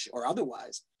 Jewish or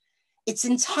otherwise, it's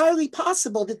entirely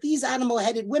possible that these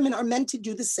animal-headed women are meant to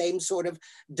do the same sort of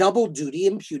double duty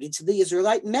imputed to the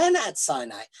Israelite men at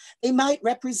Sinai. They might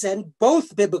represent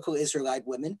both biblical Israelite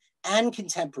women and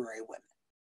contemporary women,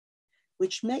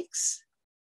 which makes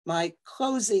my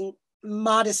closing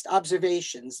modest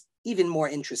observations even more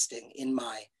interesting, in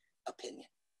my opinion.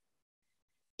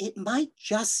 It might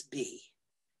just be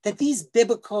that these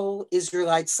biblical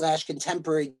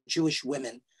Israelite/contemporary Jewish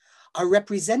women are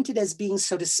represented as being,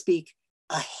 so to speak,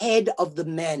 ahead of the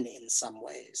men in some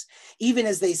ways, even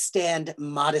as they stand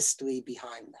modestly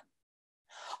behind them.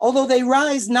 Although they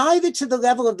rise neither to the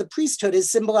level of the priesthood as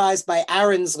symbolized by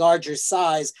Aaron's larger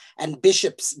size and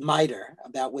bishop's mitre,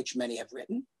 about which many have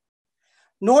written,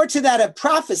 nor to that of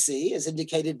prophecy as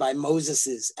indicated by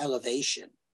Moses's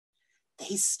elevation,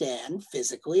 they stand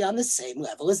physically on the same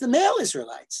level as the male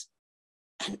Israelites,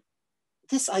 And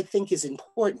this, I think, is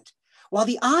important. While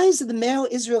the eyes of the male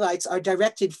Israelites are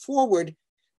directed forward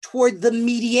toward the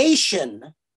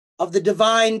mediation of the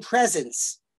divine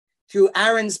presence through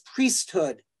Aaron's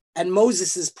priesthood and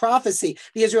Moses's prophecy,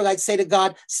 the Israelites say to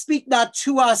God, "Speak not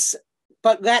to us,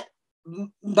 but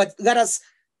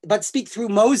speak through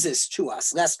Moses to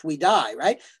us, lest we die,"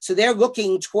 right? So they're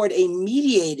looking toward a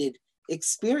mediated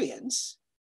experience.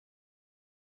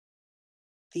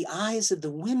 The eyes of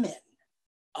the women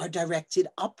are directed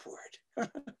upward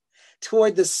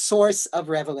toward the source of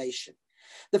revelation.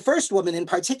 The first woman in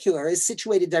particular is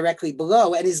situated directly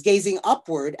below and is gazing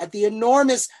upward at the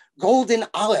enormous golden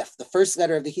aleph, the first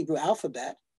letter of the Hebrew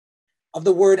alphabet, of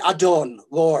the word Adon,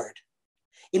 Lord.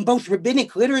 In both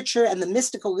rabbinic literature and the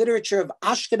mystical literature of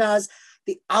Ashkenaz,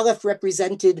 the aleph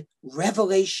represented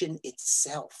revelation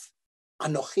itself,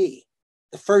 Anochi,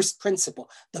 the first principle,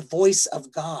 the voice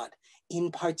of God.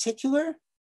 In particular,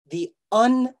 the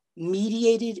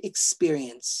unmediated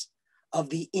experience of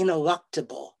the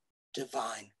ineluctable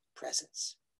divine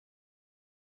presence.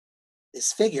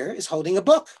 This figure is holding a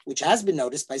book, which has been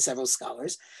noticed by several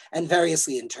scholars and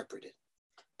variously interpreted.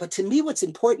 But to me, what's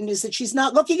important is that she's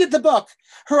not looking at the book.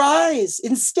 Her eyes,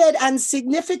 instead and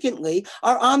significantly,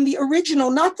 are on the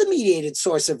original, not the mediated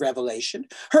source of revelation.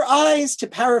 Her eyes, to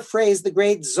paraphrase the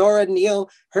great Zora Neale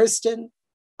Hurston,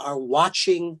 are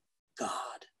watching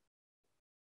God.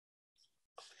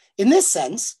 In this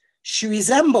sense, she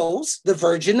resembles the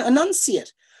Virgin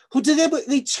Annunciate, who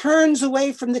deliberately turns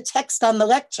away from the text on the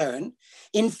lectern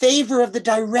in favor of the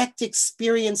direct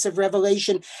experience of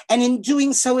revelation, and in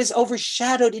doing so is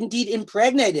overshadowed, indeed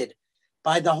impregnated,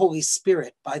 by the Holy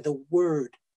Spirit, by the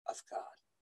Word of God.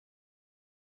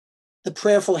 The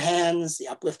prayerful hands, the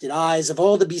uplifted eyes of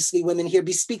all the beastly women here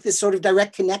bespeak this sort of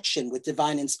direct connection with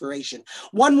divine inspiration.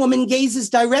 One woman gazes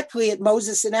directly at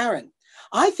Moses and Aaron.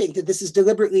 I think that this is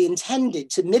deliberately intended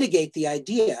to mitigate the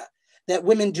idea that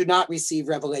women do not receive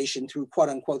revelation through, quote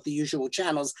unquote, the usual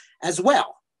channels as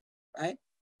well, right?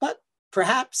 But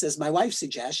perhaps, as my wife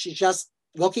suggests, she's just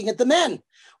looking at the men,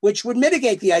 which would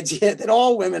mitigate the idea that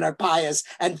all women are pious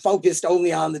and focused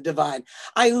only on the divine.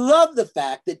 I love the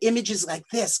fact that images like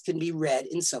this can be read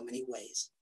in so many ways.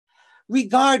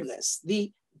 Regardless,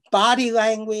 the body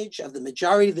language of the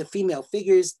majority of the female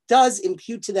figures does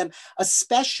impute to them a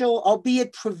special,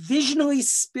 albeit provisionally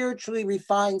spiritually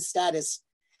refined status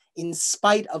in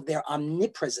spite of their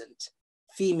omnipresent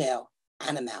female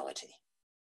animality.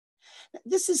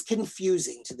 This is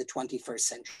confusing to the 21st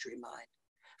century mind.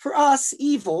 For us,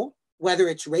 evil, whether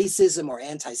it's racism or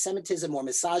anti-Semitism or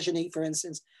misogyny, for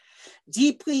instance,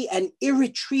 deeply and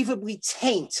irretrievably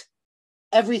taint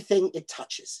everything it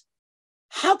touches.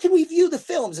 How can we view the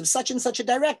films of such and such a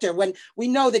director when we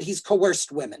know that he's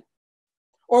coerced women?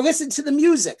 Or listen to the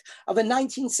music of a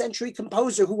 19th century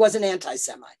composer who was an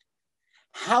anti-Semite?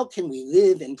 How can we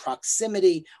live in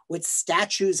proximity with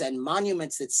statues and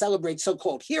monuments that celebrate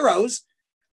so-called heroes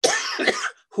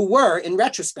who were, in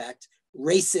retrospect,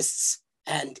 racists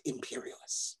and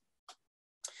imperialists?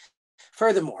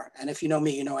 Furthermore, and if you know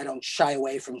me, you know I don't shy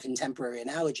away from contemporary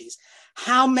analogies,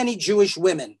 how many Jewish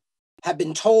women have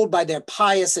been told by their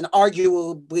pious and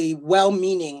arguably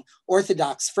well-meaning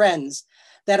Orthodox friends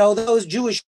that although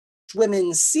Jewish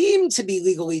women seem to be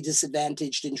legally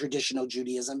disadvantaged in traditional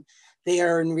Judaism, they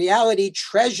are in reality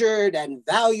treasured and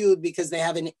valued because they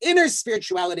have an inner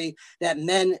spirituality that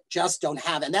men just don't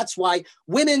have. And that's why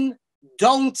women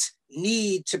don't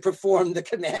need to perform the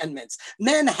commandments.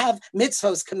 Men have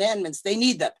mitzvos, commandments, they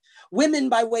need them. Women,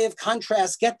 by way of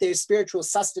contrast, get their spiritual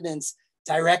sustenance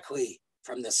directly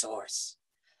from the source.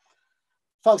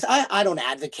 Folks, I don't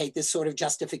advocate this sort of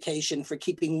justification for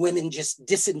keeping women just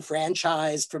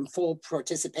disenfranchised from full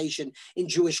participation in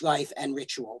Jewish life and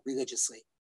ritual religiously.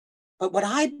 But what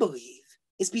I believe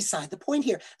is beside the point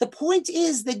here. The point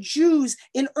is that Jews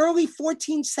in early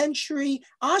 14th century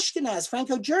Ashkenaz,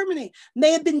 Franco-Germany,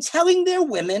 may have been telling their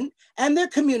women and their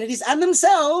communities and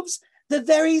themselves the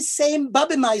very same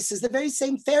Bubemeises, the very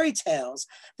same fairy tales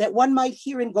that one might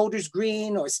hear in Golders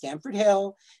Green or Stamford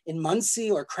Hill, in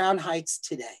Muncie or Crown Heights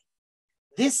today.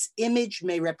 This image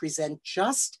may represent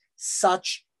just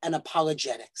such an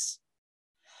apologetics.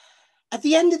 At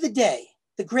the end of the day,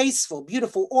 the graceful,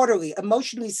 beautiful, orderly,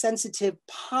 emotionally sensitive,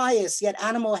 pious, yet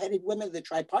animal-headed women of the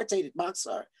tripartite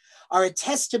Vassar are a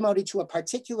testimony to a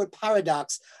particular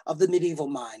paradox of the medieval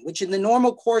mind, which in the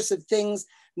normal course of things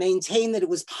maintained that it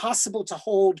was possible to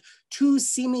hold two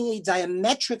seemingly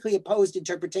diametrically opposed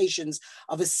interpretations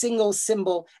of a single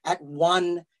symbol at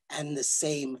one and the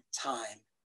same time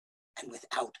and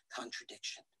without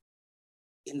contradiction.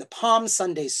 In the Palm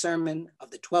Sunday sermon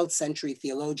of the 12th century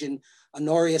theologian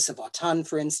Honorius of Autun,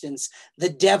 for instance, the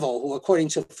devil, who according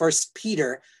to 1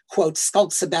 Peter, quote,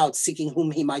 skulks about seeking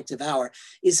whom he might devour,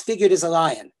 is figured as a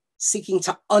lion, seeking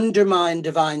to undermine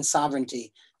divine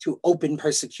sovereignty through open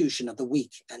persecution of the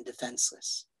weak and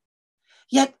defenseless.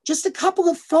 Yet just a couple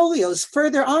of folios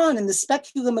further on in the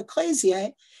Speculum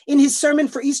Ecclesiae, in his sermon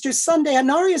for Easter Sunday,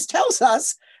 Honorius tells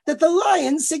us that the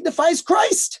lion signifies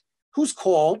Christ, who's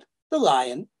called the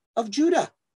Lion of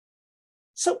Judah.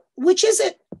 So which is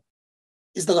it?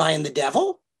 Is the lion the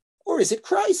devil, or is it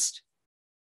Christ?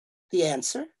 The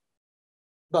answer,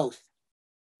 both,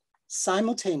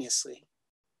 simultaneously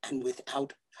and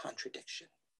without contradiction.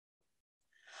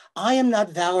 I am not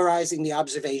valorizing the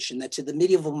observation that to the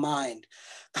medieval mind,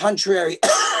 contrary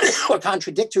or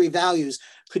contradictory values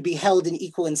could be held in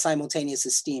equal and simultaneous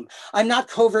esteem. I'm not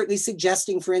covertly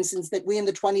suggesting, for instance, that we in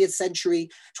the 21st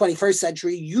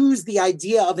century, use the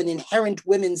idea of an inherent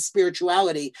women's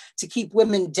spirituality to keep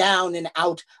women down and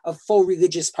out of full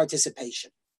religious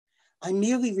participation. I'm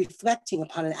merely reflecting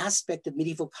upon an aspect of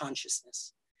medieval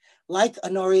consciousness. Like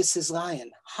Honorius's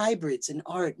lion, hybrids in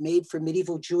art made for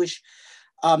medieval Jewish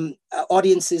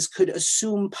audiences could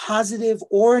assume positive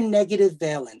or negative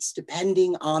valence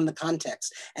depending on the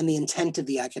context and the intent of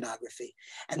the iconography.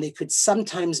 And they could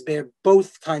sometimes bear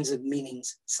both kinds of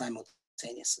meanings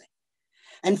simultaneously.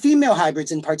 And female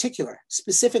hybrids in particular,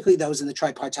 specifically those in the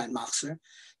tripartite machzor,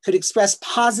 could express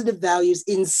positive values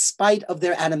in spite of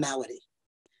their animality.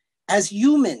 As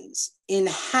humans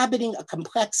inhabiting a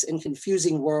complex and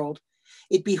confusing world,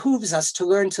 it behooves us to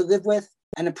learn to live with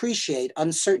and appreciate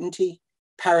uncertainty,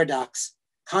 paradox,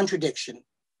 contradiction,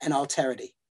 and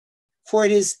alterity. For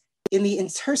it is in the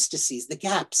interstices, the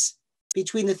gaps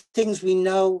between the things we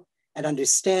know and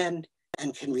understand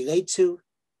and can relate to,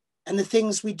 and the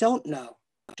things we don't know,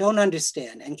 don't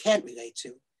understand, and can't relate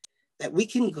to, that we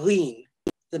can glean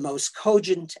the most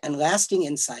cogent and lasting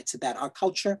insights about our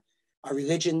culture, our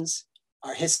religions,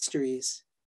 our histories,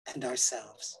 and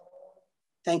ourselves.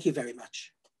 Thank you very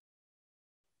much.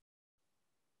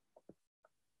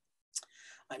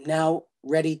 I'm now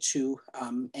ready to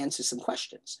answer some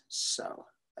questions. So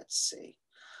let's see.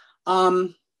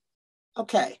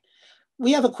 Okay,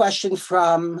 we have a question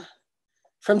from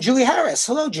Julie Harris.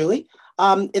 Hello, Julie.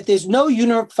 If there's no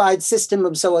unified system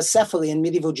of zoocephaly in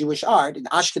medieval Jewish art, in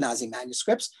Ashkenazi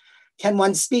manuscripts, can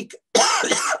one speak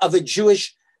of a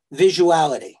Jewish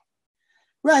visuality?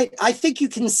 Right, I think you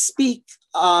can speak,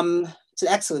 it's an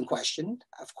excellent question,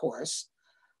 of course.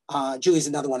 Julie's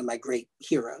another one of my great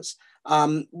heroes.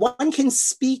 One can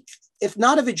speak, if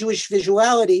not of a Jewish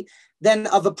visuality, then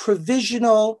of a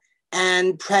provisional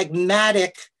and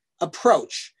pragmatic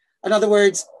approach. In other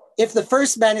words, if the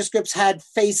first manuscripts had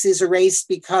faces erased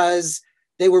because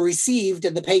they were received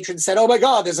and the patron said, oh my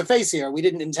God, there's a face here, we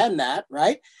didn't intend that,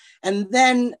 right? And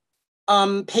then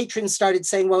patrons started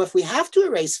saying, well, if we have to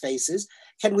erase faces,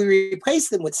 can we replace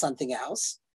them with something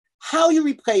else? How you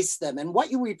replace them and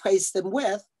what you replace them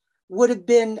with would have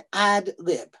been ad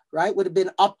lib, right? Would have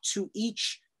been up to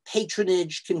each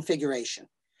patronage configuration.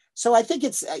 So I think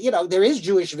it's, there is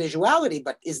Jewish visuality,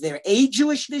 but is there a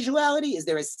Jewish visuality? Is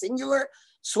there a singular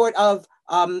sort of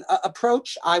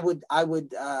approach? I would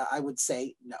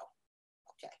say no.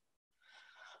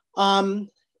 Okay.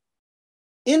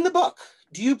 In the book,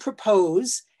 do you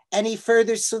propose any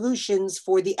further solutions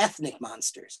for the ethnic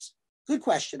monsters? Good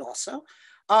question also.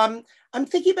 I'm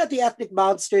thinking about the ethnic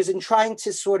monsters and trying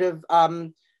to sort of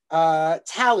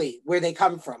tally where they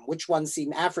come from, which ones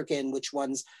seem African, which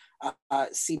ones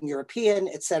seem European,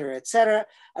 et cetera, et cetera.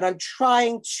 And I'm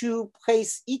trying to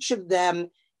place each of them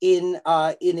in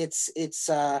its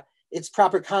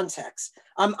proper context.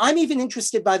 I'm even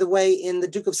interested, by the way, in the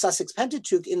Duke of Sussex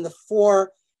Pentateuch, in the 4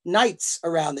 knights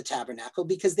around the tabernacle,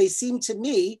 because they seem to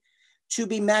me to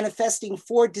be manifesting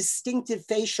 4 distinctive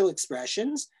facial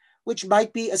expressions, which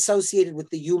might be associated with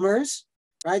the humors,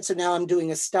 right? So now I'm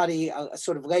doing a study, a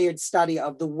sort of layered study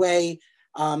of the way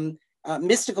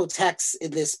mystical texts in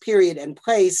this period and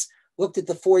place looked at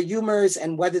the 4 humors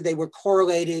and whether they were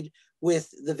correlated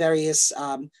with the various,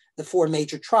 the 4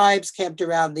 major tribes camped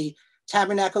around the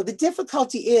tabernacle. The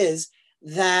difficulty is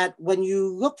that when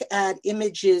you look at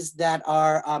images that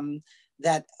are,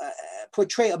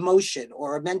 portray emotion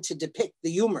or are meant to depict the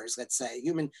humors, let's say,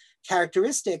 human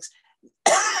characteristics,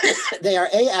 they are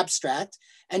A, abstract,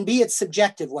 and B, it's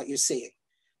subjective what you're seeing.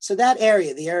 So that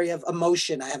area, the area of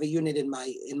emotion, I have a unit in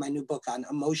my new book on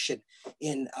emotion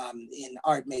in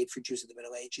art made for Jews of the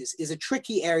Middle Ages, is a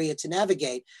tricky area to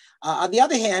navigate. On the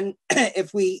other hand,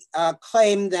 if we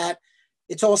claim that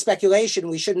it's all speculation,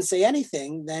 we shouldn't say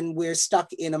anything, then we're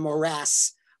stuck in a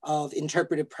morass of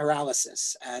interpretive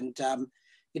paralysis. And,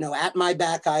 at my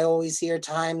back, I always hear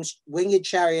times, winged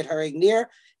chariot hurrying near.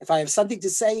 If I have something to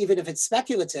say, even if it's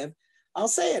speculative, I'll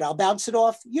say it. I'll bounce it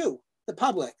off you, the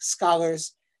public,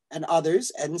 scholars, and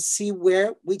others, and see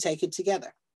where we take it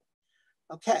together.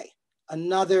 Okay,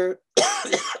 another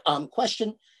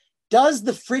question. Does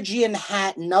the Phrygian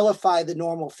hat nullify the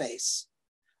normal face?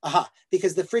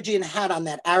 Because the Phrygian hat on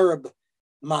that Arab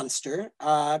monster,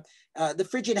 the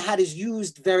Phrygian hat is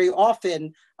used very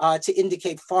often to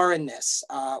indicate foreignness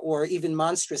or even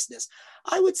monstrousness.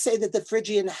 I would say that the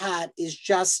Phrygian hat is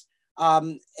just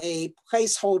a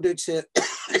placeholder to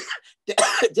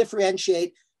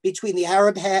differentiate between the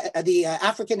Arab head, the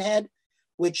African head,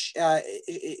 which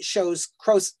shows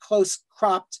close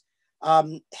cropped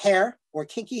hair or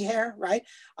kinky hair, right?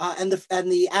 And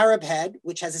the Arab head,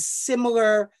 which has a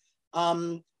similar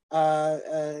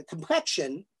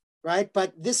complexion, right?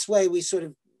 But this way we sort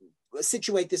of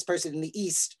situate this person in the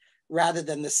east rather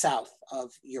than the south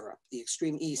of Europe, the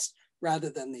extreme east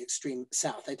rather than the extreme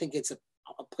south. I think it's a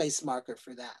place marker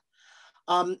for that.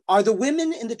 Are the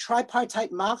women in the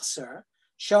tripartite Mahzor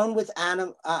shown with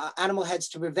animal heads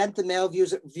to prevent the male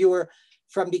viewer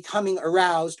from becoming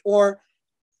aroused, or,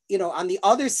 on the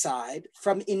other side,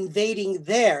 from invading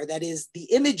that is the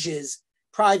image's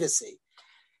privacy?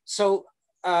 So,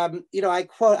 I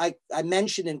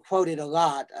mentioned and quoted a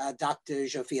lot Dr.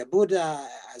 Zofia Buda,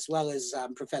 as well as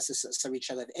Professor Sarit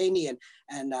Shalev-Amy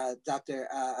and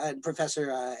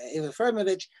Professor Eva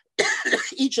Firmovich.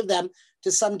 Each of them,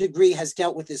 to some degree, has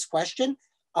dealt with this question.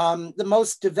 The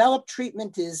most developed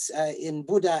treatment is in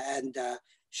Buda and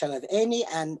Shalev-Amy,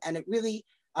 and it really,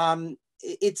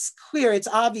 it's clear, it's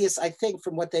obvious, I think,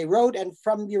 from what they wrote and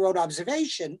from your own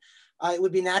observation, it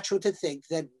would be natural to think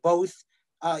that both,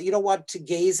 you don't want to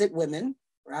gaze at women,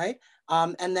 right?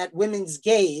 And that women's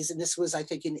gaze, and this was, I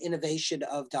think, an innovation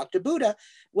of Dr. Buda,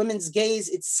 women's gaze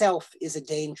itself is a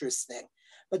dangerous thing.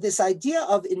 But this idea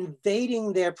of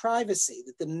invading their privacy,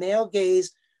 that the male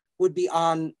gaze would be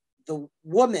on the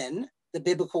woman, the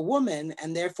biblical woman,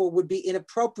 and therefore would be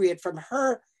inappropriate from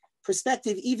her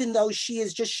perspective, even though she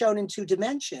is just shown in two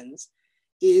dimensions,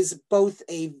 is both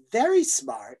a very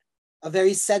smart, a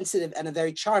very sensitive, and a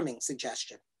very charming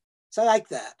suggestion. So I like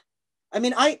that. I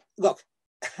mean, look,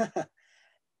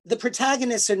 the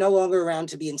protagonists are no longer around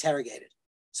to be interrogated.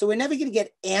 So we're never going to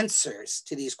get answers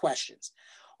to these questions.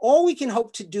 All we can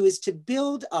hope to do is to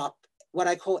build up what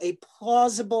I call a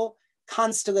plausible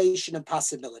constellation of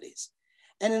possibilities.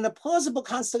 And in a plausible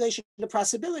constellation of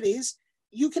possibilities,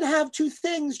 you can have two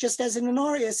things, just as in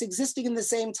Honorius, existing in the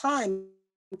same time,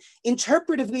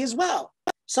 interpretively as well.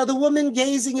 So the woman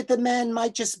gazing at the men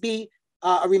might just be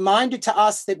a reminder to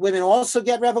us that women also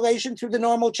get revelation through the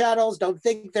normal channels. Don't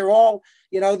think they're all,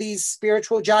 these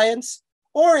spiritual giants.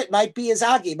 Or it might be, as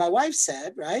Agi, my wife,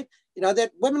 said, right?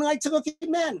 That women like to look at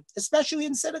men, especially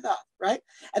in synagogue, right?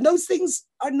 And those things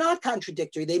are not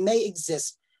contradictory. They may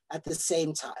exist at the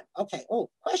same time. Okay,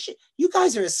 question. You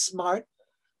guys are a smart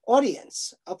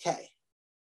audience. Okay.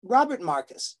 Robert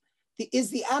Marcus,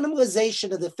 is the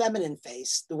animalization of the feminine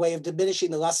face the way of diminishing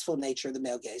the lustful nature of the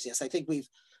male gaze? Yes, I think we've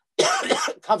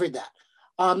covered that.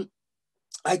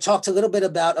 I talked a little bit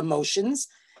about emotions.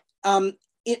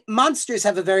 Monsters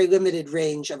have a very limited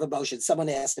range of emotions. Someone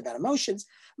asked about emotions.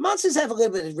 Monsters have a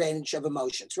limited range of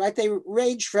emotions, right? They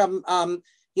range from,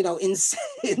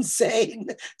 insane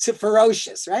to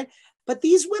ferocious, right? But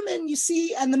these women, you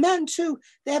see, and the men too,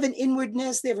 they have an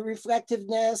inwardness, they have a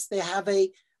reflectiveness, they have a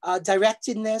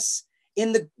directedness.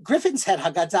 In the Griffin's head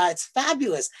Haggadah, it's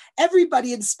fabulous.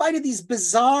 Everybody, in spite of these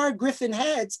bizarre Griffin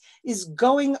heads, is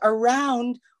going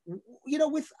around,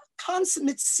 with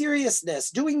consummate seriousness,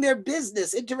 doing their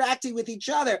business, interacting with each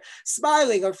other,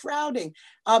 smiling or frowning.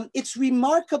 It's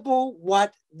remarkable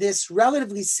what this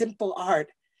relatively simple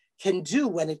art can do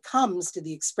when it comes to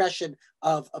the expression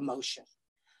of emotion.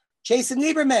 Jason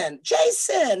Lieberman.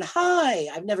 Jason, hi.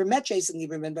 I've never met Jason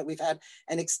Lieberman, but we've had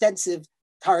an extensive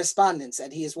correspondence,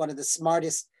 and he is one of the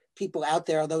smartest people out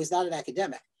there, although he's not an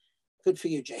academic. Good for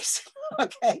you, Jason.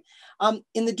 Okay.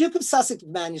 In the Duke of Sussex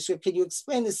manuscript, can you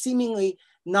explain the seemingly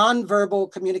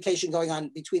nonverbal communication going on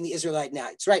between the Israelite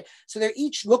knights, right? So they're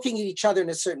each looking at each other in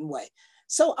a certain way.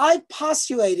 So I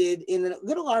postulated in a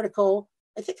little article,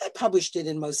 I think I published it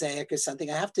in Mosaic or something.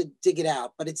 I have to dig it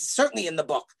out, but it's certainly in the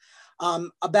book,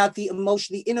 about the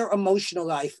inner emotional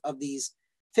life of these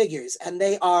figures. And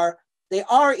they are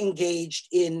engaged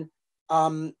in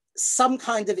some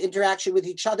kind of interaction with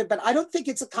each other, but I don't think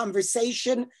it's a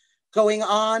conversation going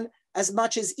on as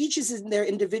much as each is in their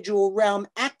individual realm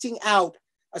acting out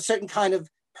a certain kind of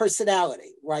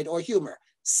personality, right? Or humor,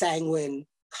 sanguine,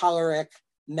 choleric,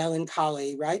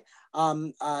 melancholy, right?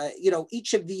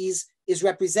 Each of these is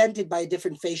represented by a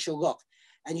different facial look.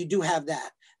 And you do have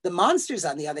that. The monsters,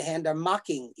 on the other hand, are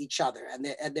mocking each other, and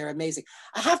they're amazing.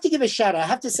 I have to give a shout out. I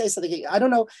have to say something. I don't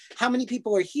know how many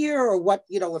people are here or what,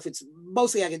 if it's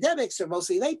mostly academics or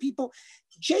mostly lay people.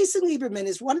 Jason Lieberman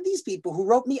is one of these people who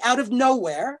wrote me out of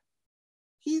nowhere.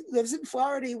 He lives in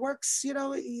Florida. He works,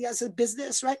 he has a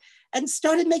business, right? And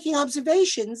started making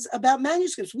observations about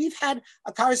manuscripts. We've had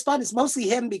a correspondence, mostly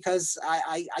him because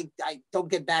I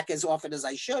don't get back as often as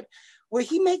I should, where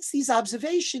he makes these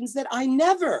observations that I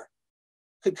never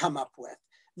could come up with.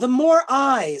 The more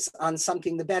eyes on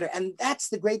something, the better. And that's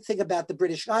the great thing about the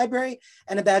British Library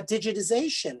and about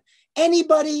digitization.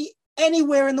 Anybody,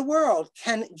 anywhere in the world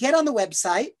can get on the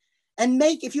website and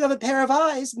make, if you have a pair of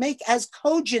eyes, make as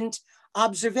cogent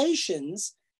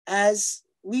observations as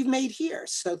we've made here.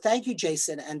 So thank you,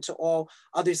 Jason, and to all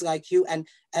others like you. And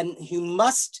you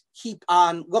must keep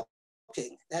on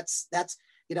looking. That's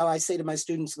I say to my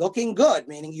students, looking good,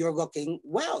 meaning you're looking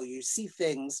well. You see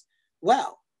things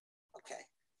well. Okay.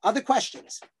 Other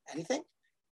questions? Anything?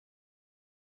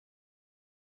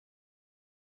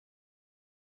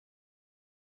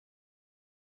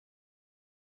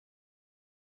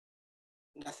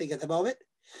 Nothing at the moment?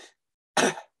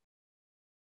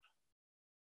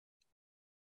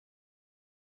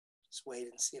 Just wait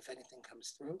and see if anything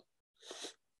comes through.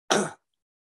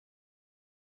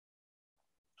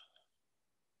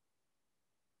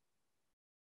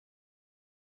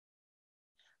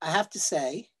 I have to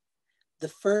say, the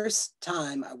first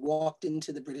time I walked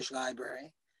into the British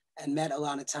Library and met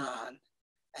Ilana Tahan,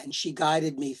 and she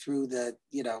guided me through the,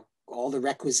 all the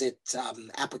requisite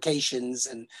applications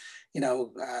and,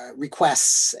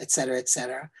 requests, et cetera, et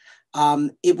cetera.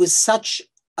 It was such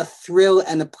a thrill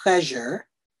and a pleasure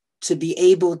to be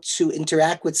able to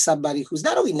interact with somebody who's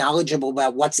not only knowledgeable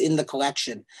about what's in the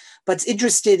collection, but's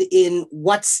interested in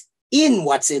what's in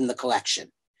the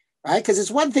collection, right? Because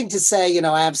it's one thing to say,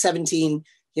 I have 17,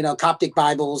 Coptic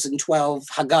Bibles and 12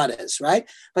 Haggadahs, right?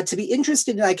 But to be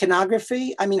interested in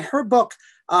iconography, I mean, her book,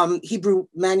 Hebrew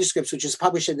Manuscripts, which is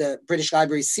published in the British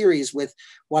Library series with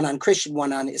one on Christian,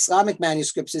 one on Islamic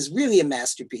manuscripts, is really a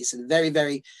masterpiece and a very,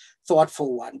 very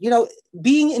thoughtful one.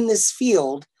 Being in this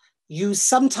field, you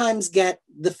sometimes get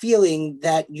the feeling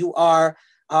that you are,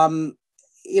 an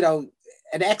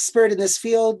expert in this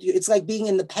field. It's like being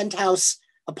in the penthouse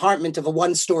apartment of a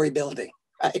one-story building,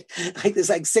 right? Like there's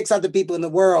like 6 other people in the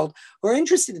world who are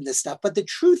interested in this stuff. But the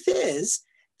truth is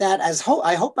that, as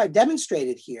I hope I've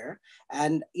demonstrated here,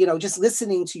 and just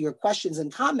listening to your questions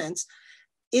and comments,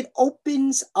 it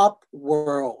opens up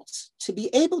worlds to be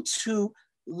able to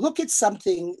look at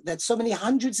something that's so many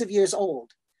hundreds of years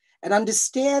old and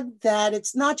understand that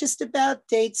it's not just about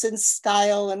dates and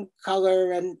style and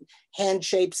color and hand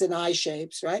shapes and eye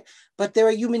shapes, right? But there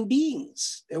are human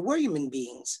beings. There were human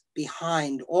beings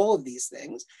behind all of these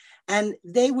things. And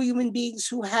they were human beings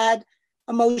who had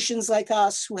emotions like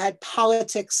us, who had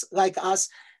politics like us.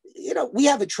 We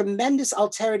have a tremendous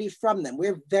alterity from them.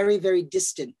 We're very, very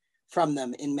distant from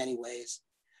them in many ways.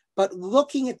 But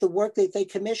looking at the work that they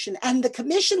commission and the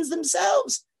commissions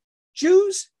themselves,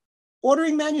 Jews,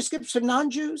 ordering manuscripts for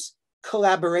non-Jews,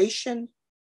 collaboration,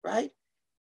 right?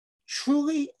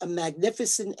 Truly a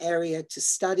magnificent area to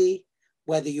study,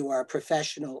 whether you are a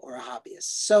professional or a hobbyist.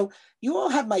 So you all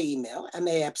have my email,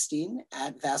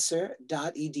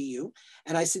 maepstein@vassar.edu.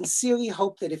 And I sincerely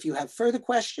hope that if you have further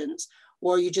questions,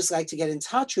 or you just like to get in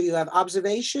touch, or you have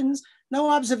observations, no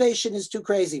observation is too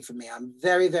crazy for me. I'm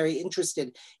very, very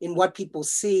interested in what people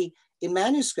see in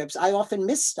manuscripts. I often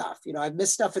miss stuff. I've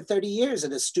missed stuff for 30 years,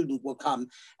 and a student will come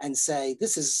and say,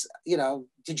 this is,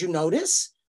 did you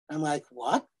notice? I'm like,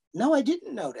 what? No, I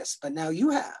didn't notice, but now you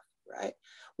have, right?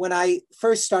 When I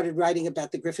first started writing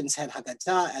about the Griffin's Head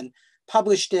Haggadah and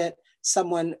published it,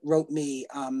 someone wrote me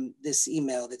this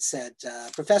email that said,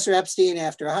 Professor Epstein,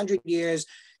 after 100 years,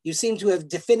 you seem to have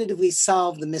definitively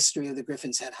solved the mystery of the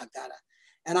Griffin's Head Haggadah.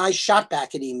 And I shot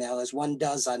back an email, as one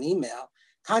does on email,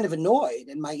 kind of annoyed.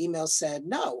 And my email said,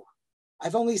 no,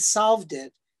 I've only solved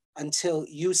it until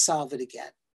you solve it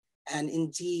again. And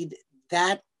indeed,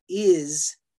 that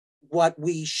is what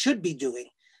we should be doing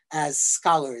as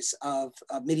scholars of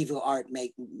medieval art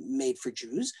made for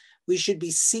Jews. We should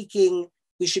be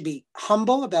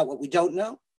humble about what we don't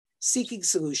know, seeking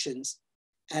solutions,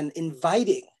 and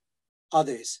inviting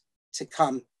others to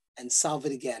come and solve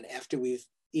it again after we've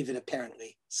even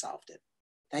apparently solved it.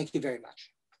 Thank you very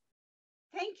much.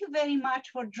 Thank you very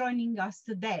much for joining us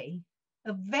today.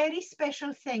 A very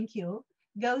special thank you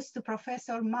goes to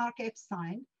Professor Marc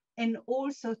Epstein and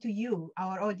also to you,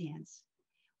 our audience.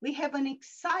 We have an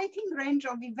exciting range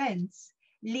of events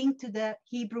link to the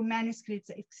Hebrew manuscripts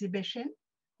exhibition.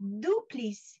 Do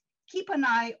please keep an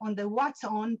eye on the What's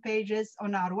On pages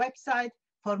on our website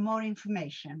for more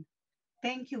information.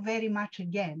 Thank you very much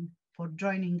again for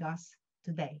joining us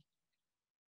today.